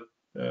self-help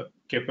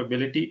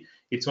capability.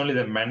 It's only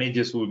the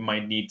managers who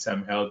might need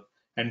some help,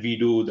 and we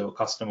do the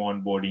customer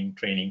onboarding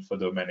training for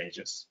the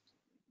managers.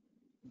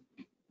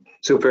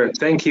 Super,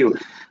 thank you.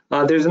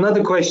 There's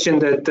another question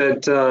that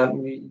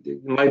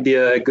might be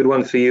a good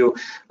one for you.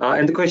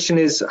 And the question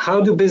is,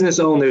 how do business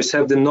owners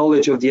have the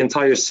knowledge of the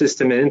entire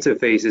system and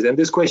interfaces? And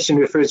this question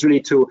refers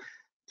really to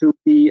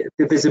the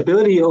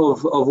visibility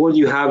of what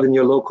you have in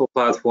your local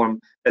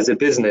platform as a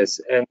business.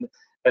 And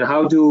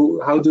how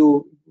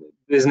do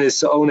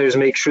business owners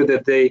make sure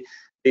that they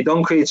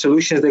don't create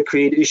solutions that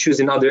create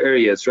issues in other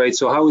areas, right?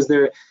 So how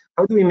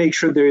do we make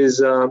sure there is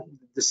the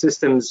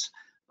systems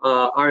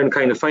aren't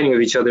kind of fighting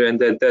with each other, and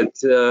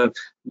that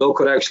low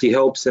code actually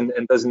helps and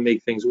doesn't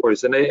make things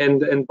worse?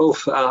 And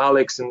both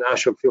Alex and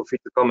Ashok, feel free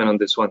to comment on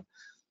this one.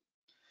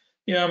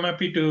 Yeah, I'm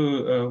happy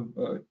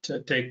to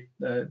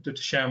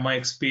share my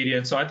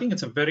experience. So I think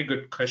it's a very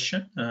good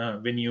question.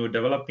 When you're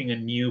developing a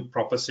new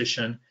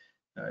proposition,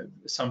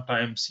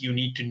 sometimes you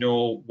need to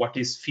know what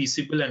is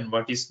feasible and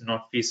what is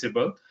not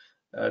feasible.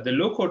 The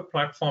low-code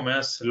platform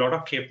has a lot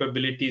of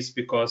capabilities,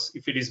 because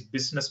if it is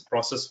business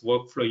process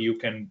workflow, you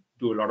can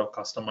do a lot of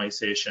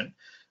customization.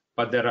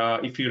 But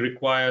if you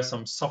require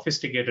some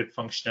sophisticated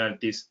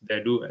functionalities,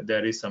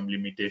 there is some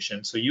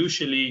limitation. So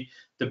usually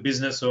the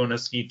business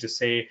owners need to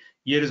say,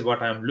 here is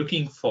what I'm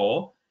looking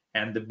for,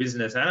 and the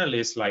business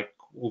analysts, like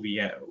who we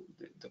have,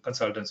 the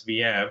consultants we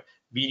have,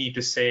 we need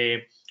to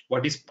say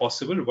what is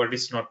possible, what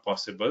is not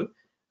possible.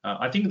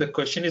 I think the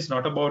question is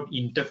not about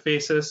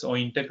interfaces or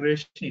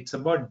integration, it's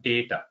about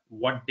data.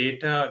 What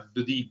data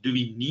do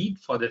we need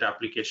for that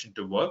application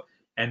to work,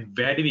 and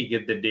where do we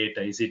get the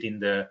data? Is it in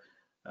the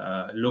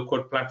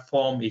low-code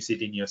platform? Is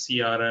it in your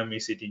CRM?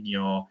 Is it in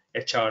your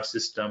HR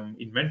system,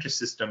 inventory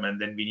system? And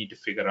then we need to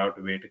figure out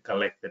a way to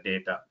collect the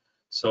data.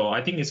 So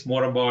I think it's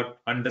more about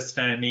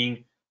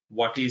understanding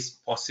what is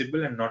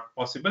possible and not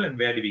possible, and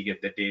where do we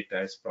get the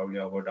data is probably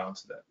our word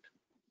answer that.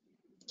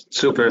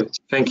 Super,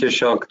 thank you,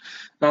 Ashok.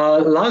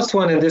 Last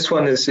one, and this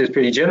one is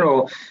pretty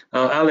general.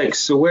 Alex,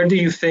 so where do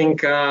you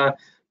think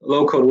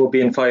low code will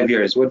be in 5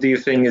 years? What do you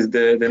think is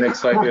the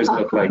next 5 years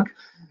look like?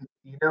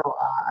 You know,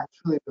 I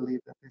truly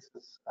believe that this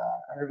is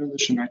a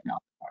revolution right now in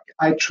the market.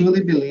 I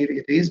truly believe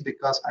it is,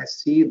 because I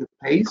see the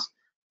pace.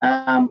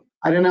 I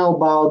don't know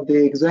about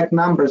the exact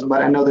numbers,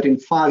 but I know that in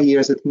 5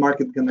 years, the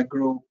market is going to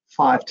grow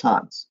 5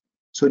 times.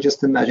 So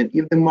just imagine,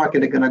 if the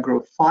market is going to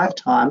grow 5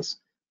 times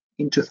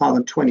in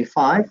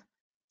 2025,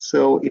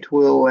 so it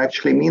will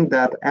actually mean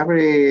that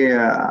every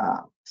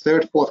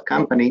third, fourth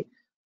company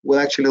will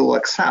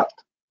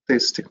accept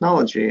this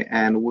technology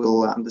and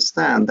will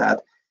understand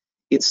that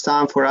it's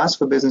time for us,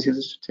 for business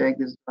users, to take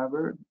this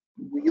driver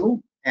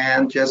wheel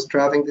and just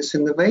driving these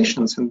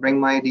innovations and bring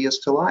my ideas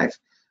to life.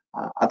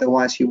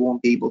 Otherwise, you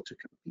won't be able to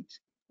compete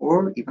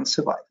or even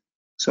survive.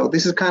 So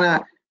this is kind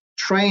of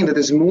train that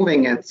is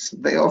moving.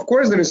 Of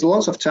course, there is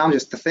lots of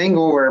challenges to think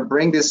over,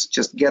 bring this,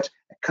 just get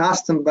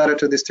accustomed better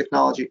to this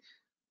technology.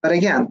 But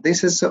again,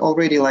 this is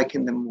already like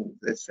in the move.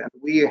 And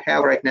we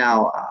have right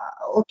now,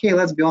 okay,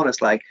 let's be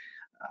honest, like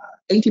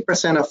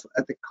 80%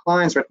 of the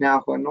clients right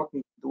now who are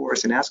knocking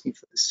doors and asking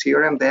for the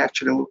CRM, they're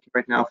actually looking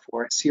right now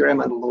for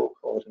CRM and low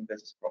code and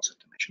business process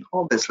automation,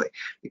 obviously,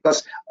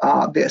 because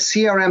the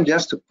CRM,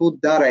 just to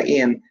put data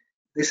in,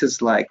 this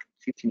is like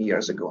 15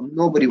 years ago.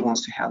 Nobody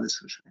wants to have this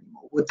solution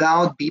anymore.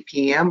 Without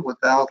BPM,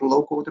 without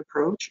low code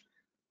approach,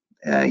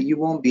 you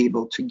won't be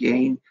able to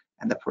gain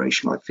an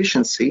operational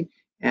efficiency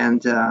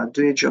and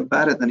do your job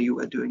better than you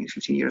were doing it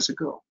 15 years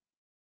ago.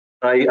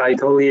 I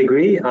totally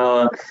agree.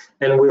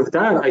 And with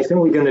that, I think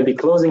we're going to be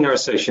closing our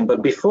session.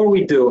 But before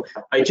we do,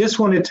 I just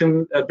wanted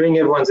to bring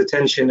everyone's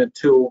attention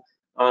to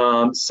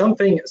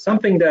something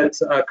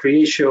that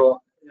Creatio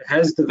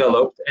has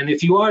developed. And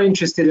if you are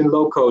interested in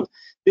low code,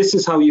 this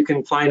is how you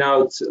can find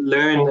out,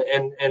 learn,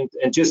 and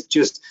just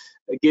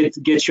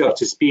get you up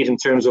to speed in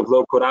terms of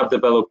low code app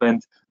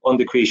development on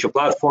the Creatio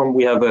platform.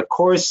 We have a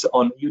course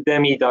on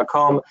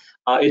udemy.com.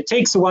 It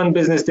takes 1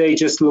 business day,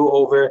 just a little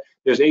over.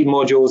 There's 8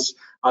 modules.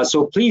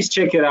 So please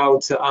check it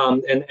out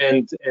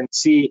and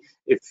see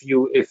if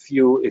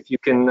you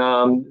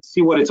can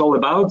see what it's all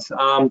about,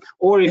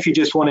 or if you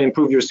just want to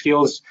improve your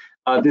skills,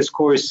 this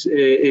course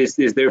is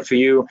there for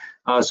you.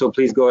 So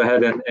please go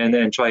ahead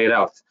and try it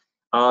out.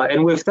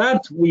 And with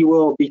that, we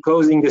will be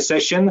closing the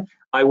session.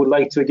 I would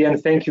like to again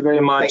thank you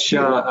very much,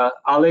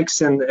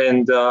 Alex and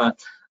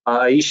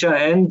Aisha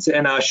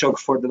and Ashok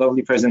for the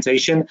lovely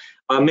presentation.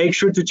 Make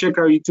sure to check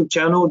our YouTube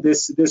channel.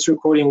 This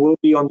recording will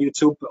be on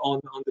YouTube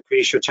on the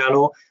Creatio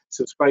channel.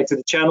 Subscribe to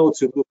the channel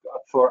to look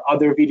up for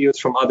other videos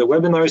from other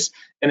webinars.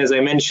 And as I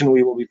mentioned,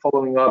 we will be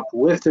following up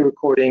with the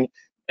recording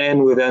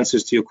and with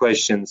answers to your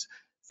questions.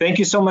 Thank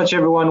you so much,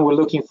 everyone. We're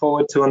looking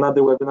forward to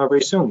another webinar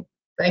very soon.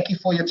 Thank you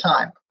for your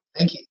time.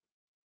 Thank you.